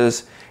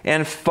crosses,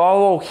 and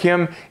follow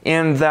Him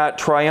in that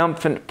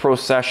triumphant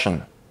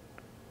procession.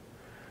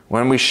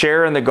 When we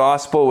share in the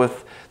gospel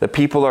with the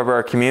people of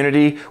our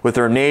community, with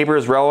our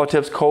neighbors,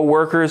 relatives,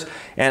 co-workers,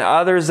 and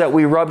others that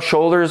we rub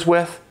shoulders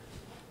with,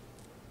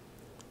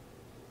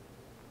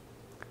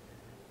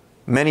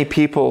 many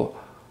people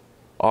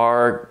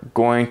are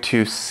going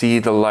to see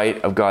the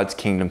light of God's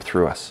kingdom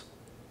through us.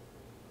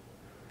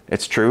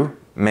 It's true,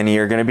 many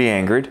are going to be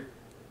angered,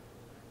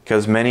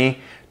 because many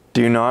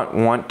do not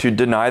want to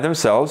deny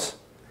themselves.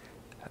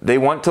 They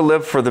want to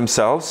live for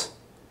themselves.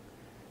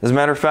 As a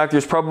matter of fact,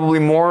 there's probably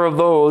more of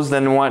those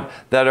than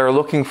that are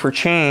looking for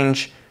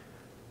change.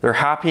 They're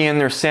happy in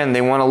their sin.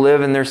 They want to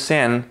live in their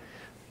sin.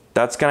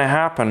 That's going to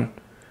happen.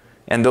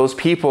 And those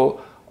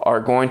people are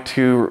going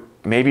to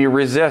maybe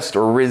resist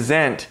or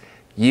resent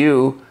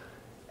you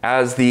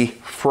as the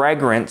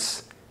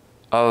fragrance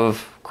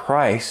of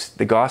Christ,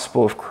 the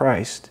gospel of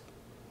Christ.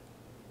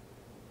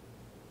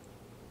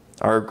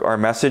 Our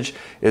message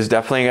is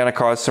definitely going to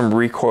cause some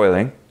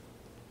recoiling.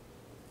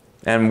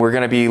 And we're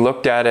going to be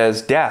looked at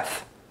as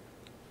death.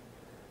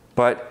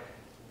 But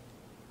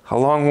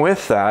along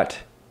with that,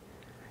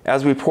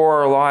 as we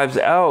pour our lives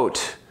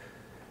out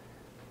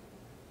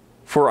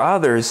for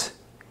others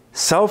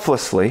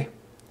selflessly,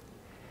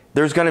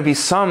 there's going to be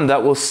some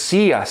that will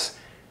see us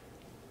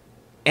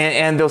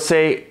and they'll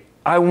say,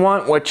 I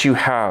want what you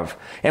have.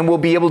 And we'll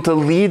be able to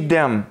lead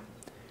them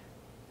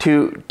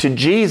to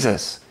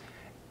Jesus.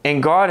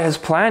 And God has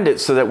planned it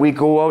so that we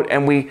go out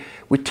and we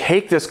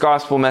take this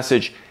gospel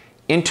message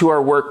into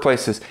our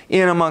workplaces,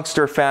 in amongst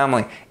our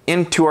family,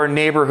 into our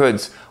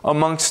neighborhoods,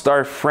 amongst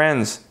our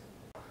friends.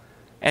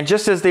 And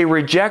just as they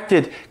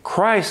rejected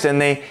Christ and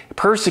they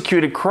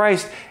persecuted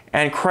Christ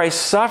and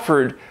Christ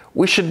suffered,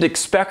 we should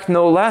expect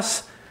no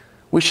less.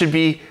 We should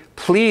be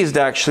pleased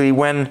actually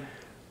when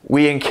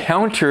we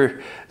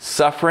encounter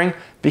suffering,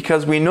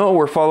 because we know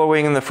we're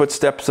following in the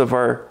footsteps of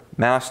our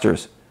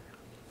masters,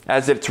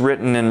 as it's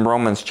written in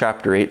Romans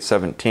chapter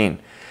 8:17.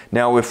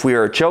 Now if we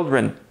are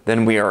children,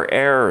 then we are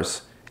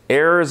heirs,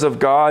 heirs of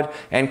God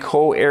and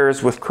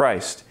co-heirs with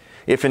Christ,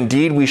 if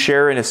indeed we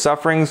share in His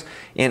sufferings,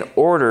 in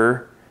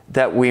order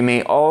that we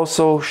may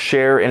also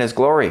share in His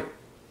glory.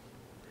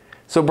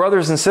 So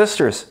brothers and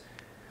sisters,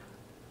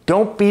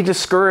 don't be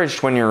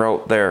discouraged when you're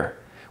out there,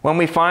 when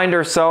we find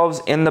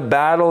ourselves in the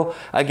battle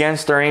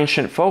against our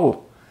ancient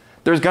foe.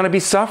 There's going to be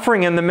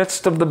suffering in the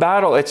midst of the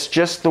battle. It's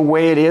just the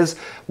way it is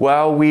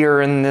while we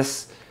are in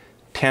this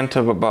tent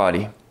of a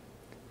body.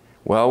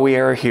 While we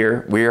are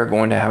here, we are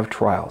going to have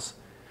trials.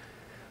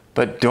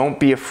 But don't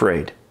be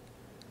afraid.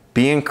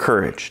 Be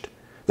encouraged.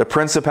 The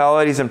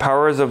principalities and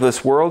powers of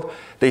this world,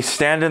 they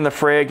stand in the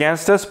fray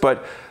against us,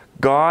 but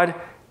God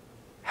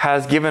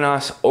has given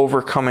us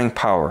overcoming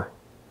power.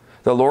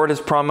 The Lord has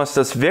promised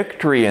us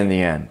victory in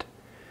the end.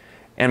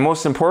 And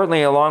most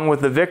importantly, along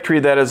with the victory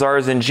that is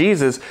ours in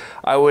Jesus,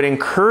 I would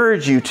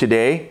encourage you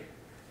today,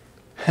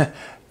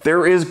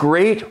 there is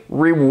great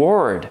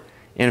reward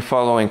in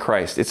following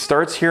Christ. It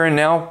starts here and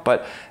now,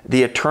 but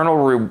the eternal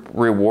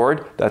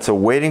reward that's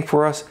awaiting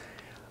for us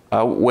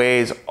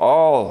outweighs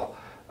all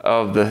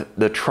of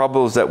the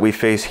troubles that we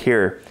face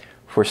here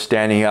for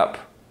standing up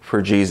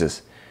for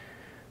Jesus.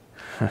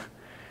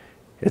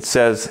 It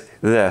says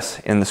this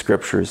in the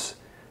scriptures,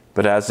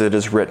 but as it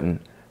is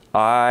written,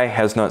 eye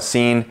has not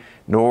seen,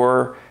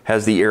 nor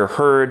has the ear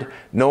heard,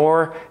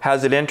 nor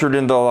has it entered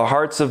into the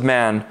hearts of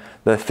man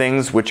the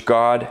things which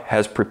God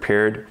has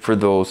prepared for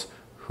those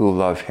who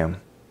love Him.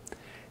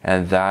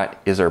 And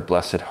that is our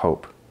blessed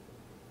hope.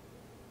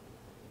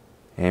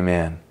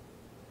 Amen.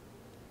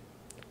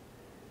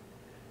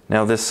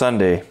 Now this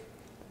Sunday,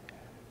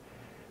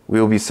 we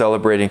will be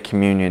celebrating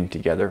communion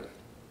together.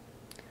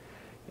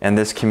 And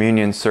this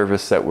communion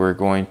service that we're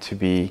going to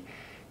be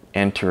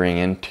entering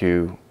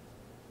into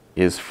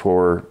is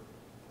for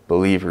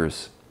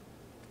believers.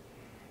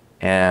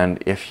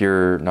 And if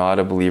you're not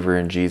a believer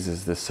in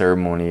Jesus, this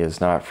ceremony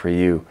is not for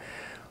you.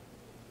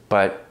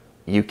 But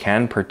you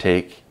can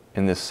partake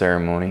in this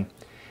ceremony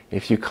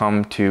if you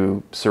come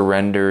to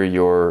surrender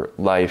your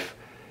life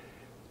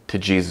to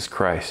Jesus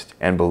Christ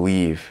and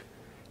believe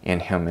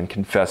in Him and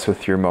confess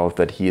with your mouth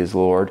that He is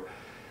Lord.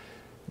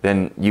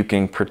 Then you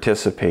can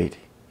participate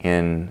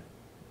in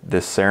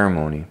this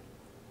ceremony.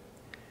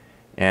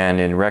 And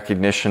in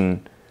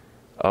recognition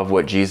of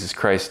what Jesus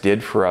Christ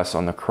did for us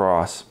on the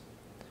cross,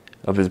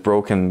 of His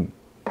broken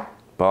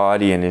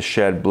body and His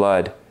shed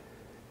blood,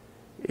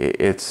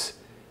 it's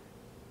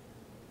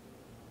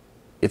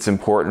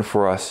important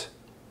for us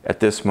at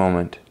this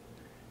moment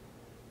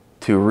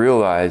to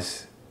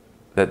realize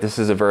that this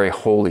is a very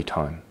holy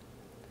time.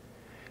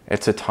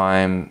 It's a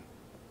time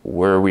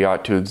where we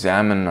ought to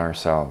examine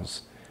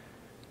ourselves.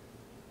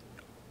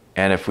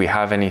 And if we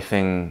have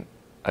anything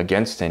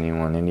against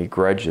anyone, any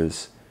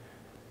grudges,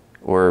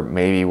 or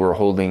maybe we're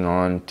holding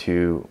on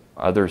to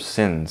other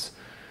sins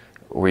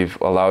we've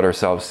allowed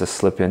ourselves to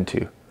slip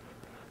into,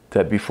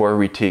 that before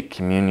we take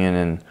communion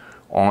in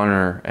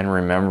honor and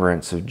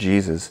remembrance of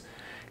Jesus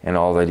and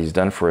all that he's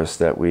done for us,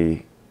 that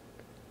we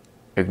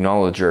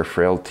acknowledge our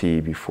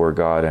frailty before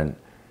God and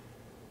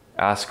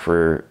ask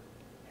for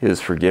his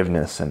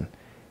forgiveness and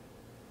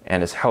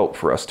his help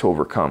for us to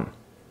overcome.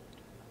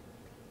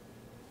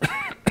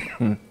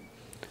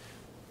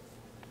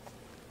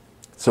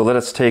 So let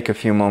us take a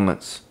few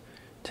moments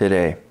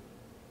today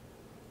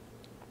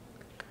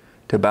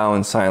to bow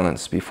in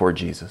silence before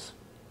Jesus.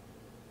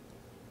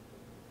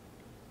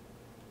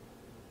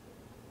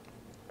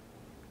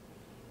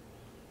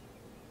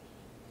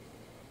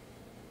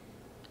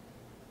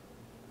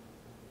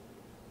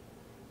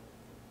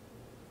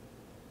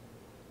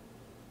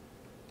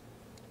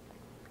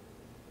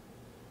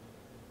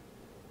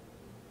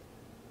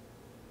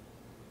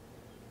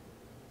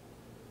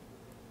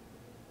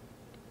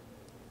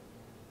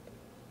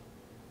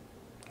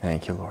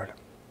 Thank you, Lord.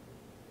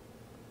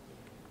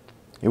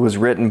 It was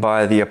written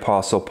by the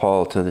Apostle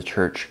Paul to the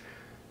church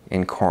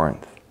in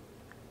Corinth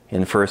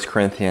in 1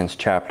 Corinthians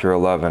chapter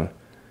 11,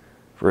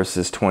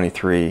 verses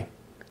 23,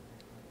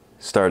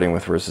 starting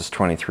with verses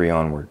 23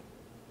 onward.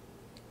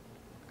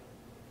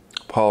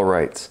 Paul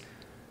writes,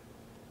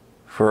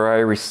 "For I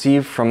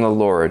received from the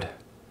Lord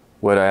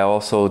what I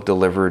also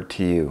delivered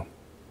to you,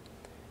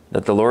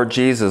 that the Lord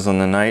Jesus on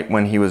the night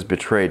when he was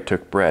betrayed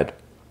took bread.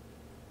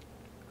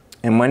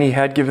 And when he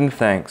had given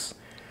thanks,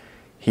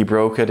 he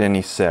broke it and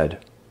he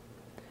said,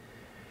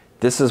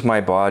 'This is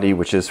my body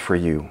which is for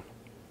you.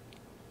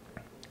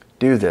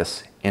 Do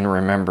this in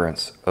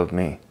remembrance of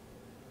me.'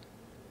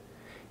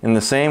 In the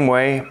same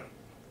way,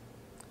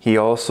 he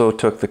also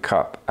took the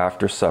cup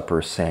after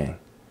supper, saying,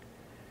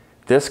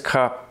 'This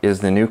cup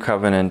is the new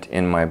covenant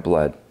in my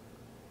blood.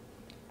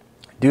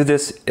 Do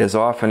this as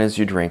often as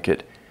you drink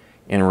it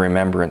in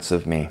remembrance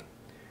of me.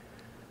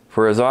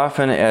 For as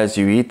often as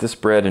you eat this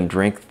bread and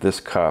drink this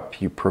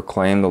cup, you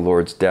proclaim the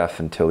Lord's death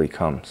until he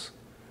comes.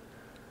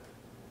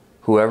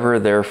 Whoever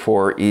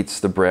therefore eats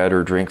the bread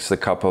or drinks the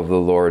cup of the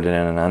Lord in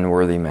an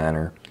unworthy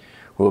manner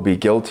will be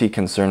guilty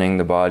concerning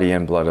the body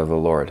and blood of the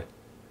Lord.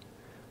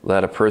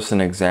 Let a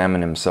person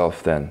examine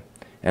himself then,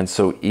 and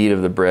so eat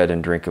of the bread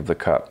and drink of the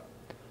cup.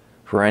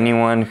 For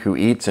anyone who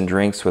eats and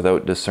drinks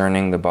without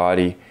discerning the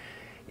body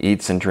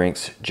eats and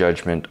drinks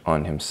judgment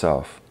on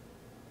himself.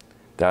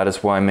 That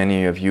is why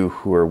many of you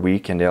who are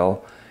weak and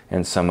ill,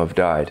 and some have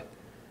died.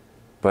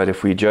 But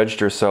if we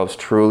judged ourselves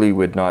truly, we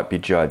would not be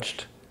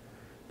judged.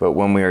 But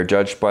when we are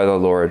judged by the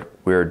Lord,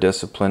 we are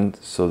disciplined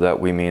so that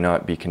we may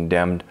not be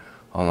condemned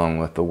along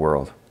with the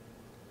world."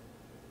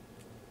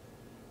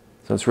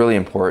 So it's really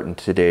important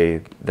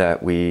today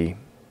that we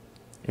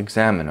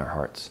examine our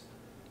hearts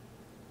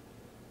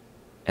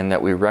and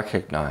that we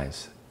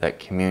recognize that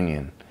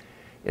communion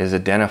is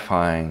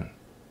identifying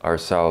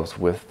ourselves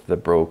with the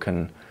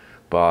broken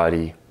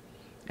body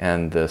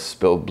and the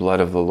spilled blood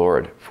of the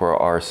Lord for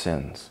our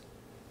sins.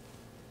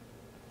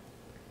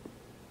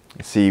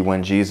 You see,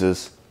 when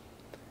Jesus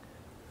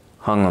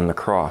hung on the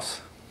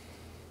cross,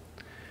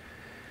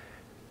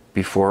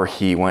 before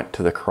he went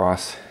to the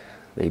cross,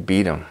 they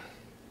beat him.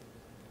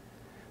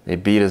 They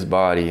beat his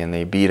body and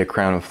they beat a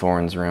crown of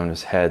thorns around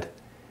his head.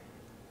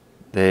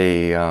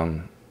 They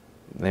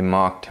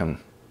mocked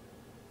him.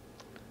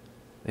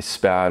 They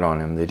spat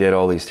on him. They did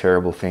all these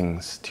terrible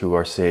things to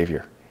our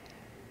Savior.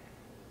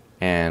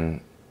 And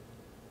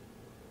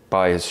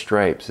by his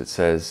stripes, it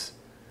says,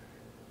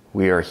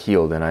 we are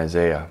healed in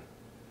Isaiah.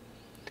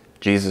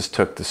 Jesus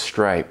took the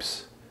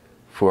stripes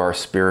for our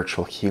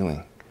spiritual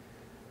healing.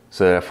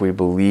 So that if we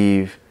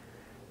believe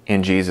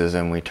in Jesus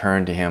and we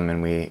turn to him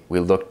and we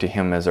look to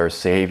him as our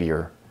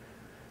Savior,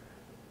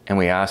 and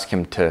we ask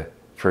him to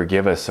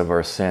forgive us of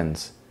our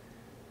sins,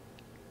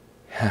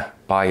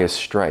 by his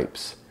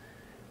stripes,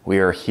 we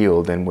are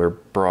healed and we're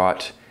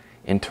brought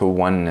into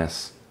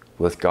oneness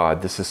with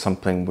God. This is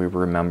something we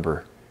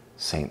remember,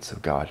 saints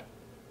of God.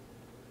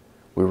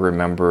 We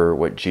remember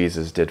what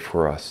Jesus did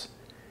for us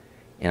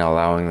in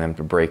allowing them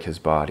to break his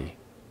body.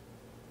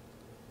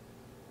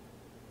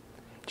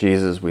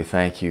 Jesus, we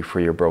thank you for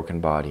your broken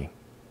body.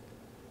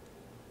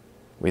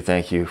 We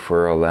thank you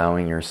for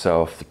allowing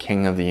yourself, the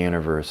King of the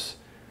universe,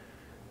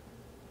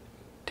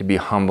 to be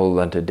humbled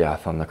unto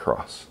death on the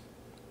cross.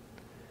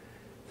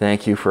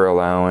 Thank you for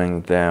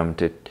allowing them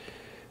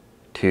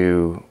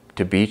to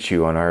beat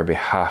you on our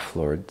behalf,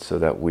 Lord, so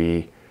that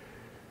we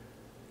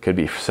could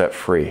be set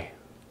free.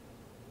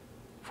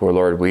 For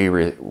Lord, we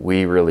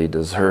really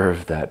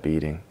deserve that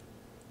beating.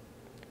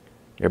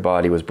 Your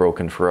body was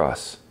broken for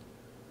us.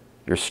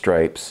 Your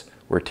stripes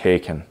were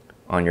taken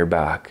on your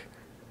back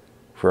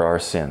for our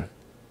sin.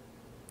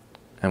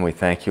 And we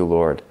thank you,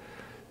 Lord,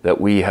 that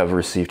we have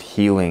received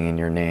healing in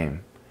your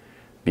name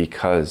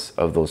because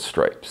of those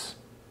stripes.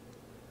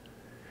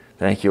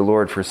 Thank you,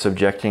 Lord, for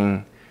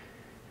subjecting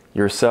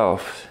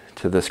yourself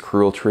to this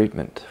cruel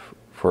treatment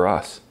for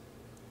us.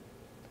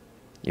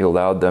 You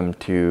allowed them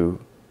to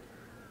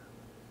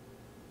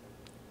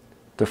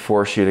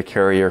force you to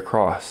carry your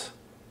cross.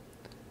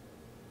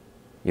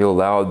 You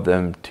allowed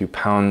them to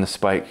pound the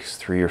spikes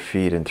through your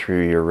feet and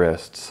through your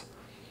wrists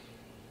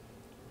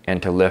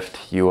and to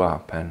lift you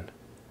up. And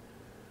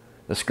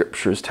the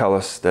scriptures tell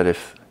us that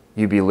if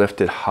you be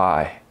lifted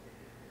high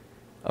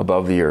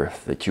above the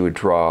earth, that you would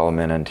draw all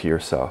men unto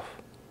yourself.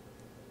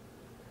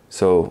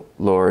 So,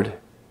 Lord,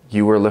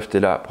 you were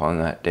lifted up on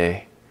that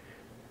day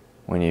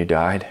when you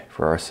died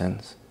for our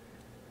sins.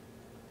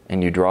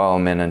 And you draw all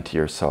men unto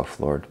yourself,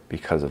 Lord,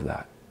 because of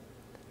that.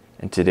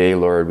 And today,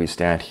 Lord, we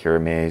stand here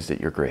amazed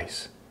at your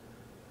grace.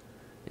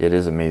 It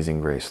is amazing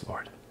grace,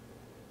 Lord.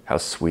 How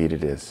sweet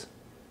it is.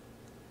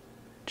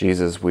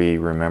 Jesus, we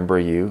remember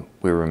you.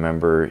 We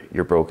remember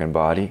your broken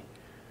body.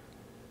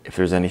 If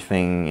there's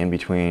anything in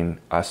between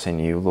us and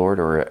you,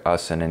 Lord, or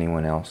us and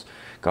anyone else,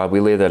 God,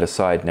 we lay that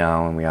aside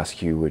now and we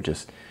ask you would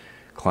just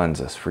cleanse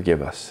us,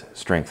 forgive us,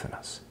 strengthen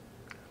us,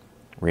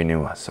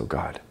 renew us, oh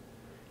God.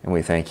 And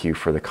we thank you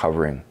for the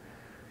covering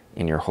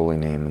in your holy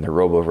name and the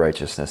robe of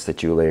righteousness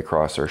that you lay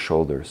across our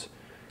shoulders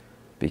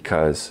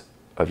because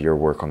of your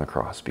work on the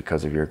cross,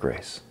 because of your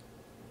grace.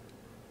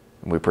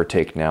 And we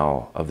partake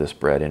now of this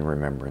bread in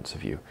remembrance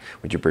of you.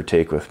 Would you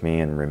partake with me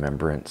in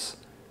remembrance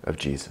of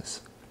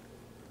Jesus?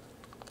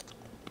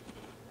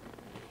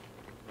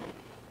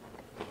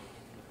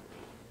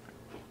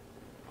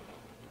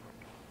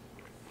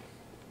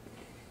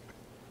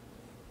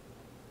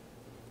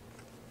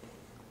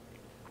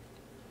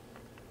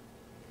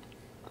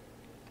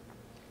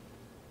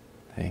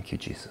 Thank you,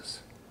 Jesus.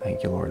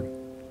 Thank you, Lord.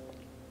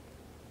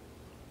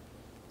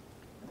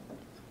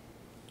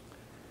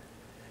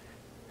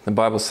 The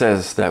Bible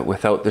says that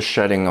without the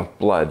shedding of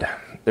blood,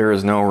 there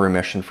is no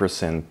remission for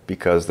sin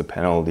because the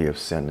penalty of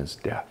sin is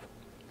death.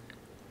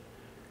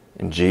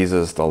 And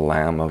Jesus, the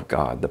Lamb of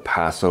God, the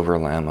Passover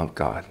Lamb of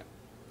God,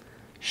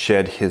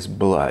 shed his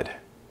blood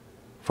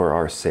for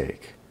our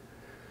sake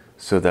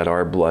so that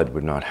our blood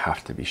would not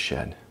have to be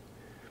shed.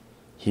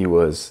 He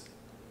was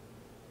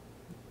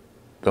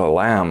the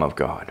Lamb of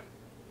God,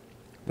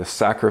 the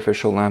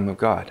sacrificial Lamb of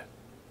God.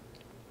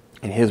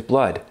 And his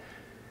blood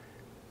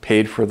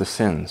paid for the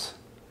sins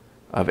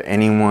of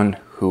anyone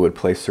who would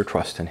place their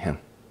trust in him.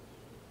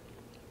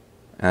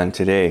 And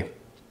today,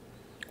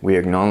 we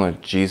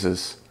acknowledge,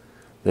 Jesus,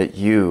 that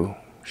you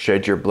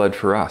shed your blood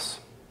for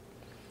us.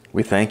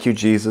 We thank you,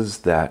 Jesus,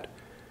 that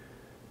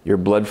your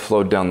blood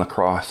flowed down the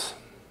cross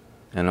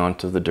and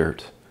onto the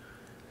dirt.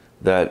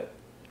 That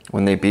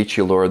when they beat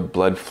you, Lord,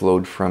 blood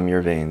flowed from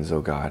your veins, O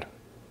God,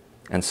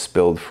 and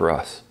spilled for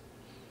us.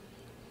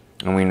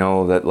 And we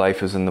know that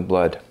life is in the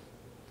blood,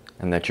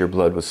 and that your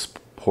blood was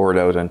poured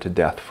out unto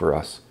death for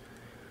us.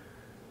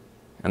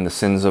 And the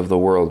sins of the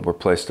world were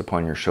placed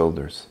upon your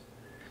shoulders.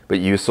 But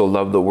you so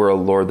loved the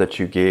world, Lord, that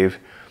you gave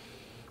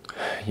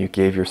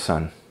your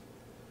Son.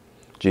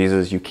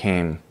 Jesus, you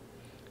came,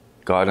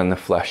 God in the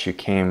flesh, you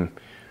came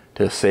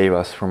to save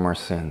us from our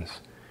sins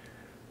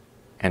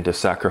and to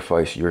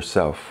sacrifice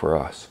yourself for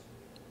us,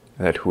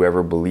 that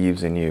whoever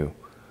believes in you,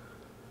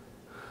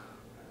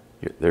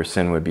 their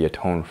sin would be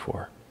atoned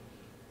for,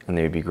 and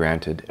they would be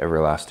granted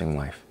everlasting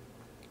life.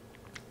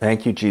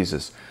 Thank you,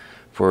 Jesus,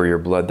 for your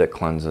blood that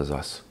cleanses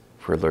us,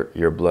 for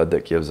your blood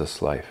that gives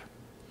us life.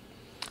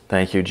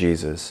 Thank you,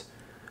 Jesus,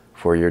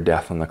 for your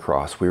death on the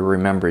cross. We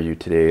remember you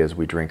today as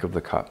we drink of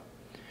the cup.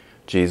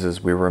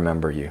 Jesus, we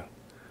remember you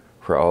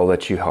for all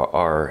that you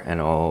are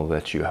and all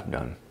that you have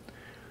done.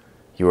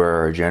 You are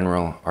our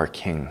general, our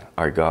King,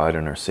 our God,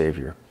 and our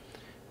Savior.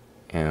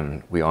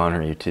 And we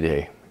honor you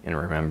today in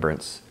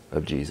remembrance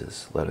of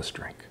Jesus. Let us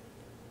drink.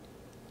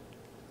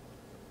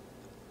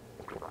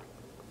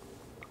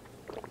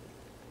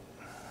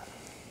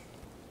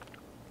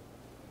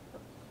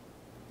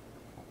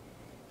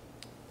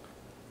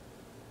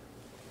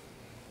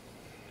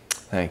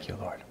 Thank you,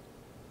 Lord.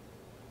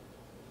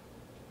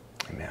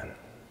 Amen.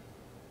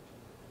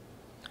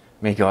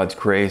 May God's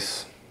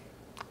grace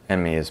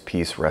and may his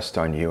peace rest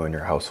on you and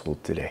your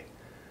household today.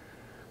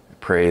 I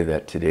pray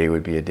that today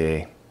would be a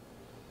day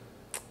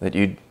that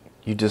you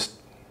just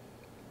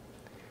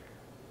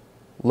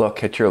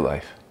look at your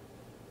life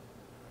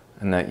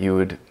and that you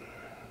would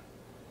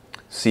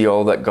see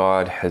all that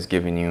God has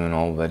given you and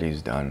all that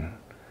he's done,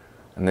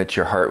 and that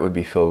your heart would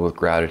be filled with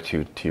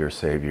gratitude to your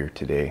Savior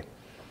today,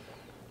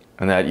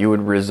 and that you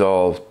would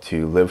resolve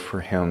to live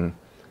for him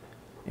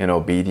in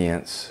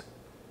obedience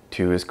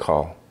to his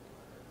call,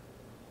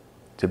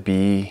 to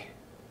be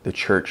the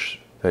church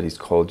that he's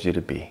called you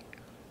to be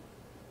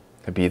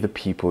the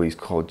people he's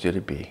called you to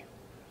be.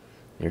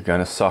 You're going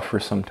to suffer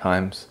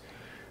sometimes,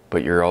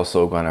 but you're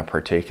also going to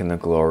partake in the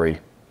glory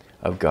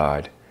of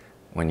God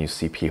when you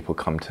see people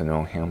come to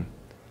know him.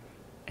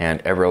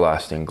 And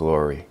everlasting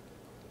glory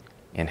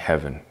in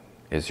heaven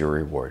is your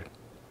reward.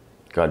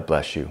 God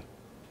bless you.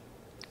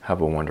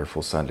 Have a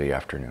wonderful Sunday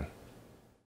afternoon.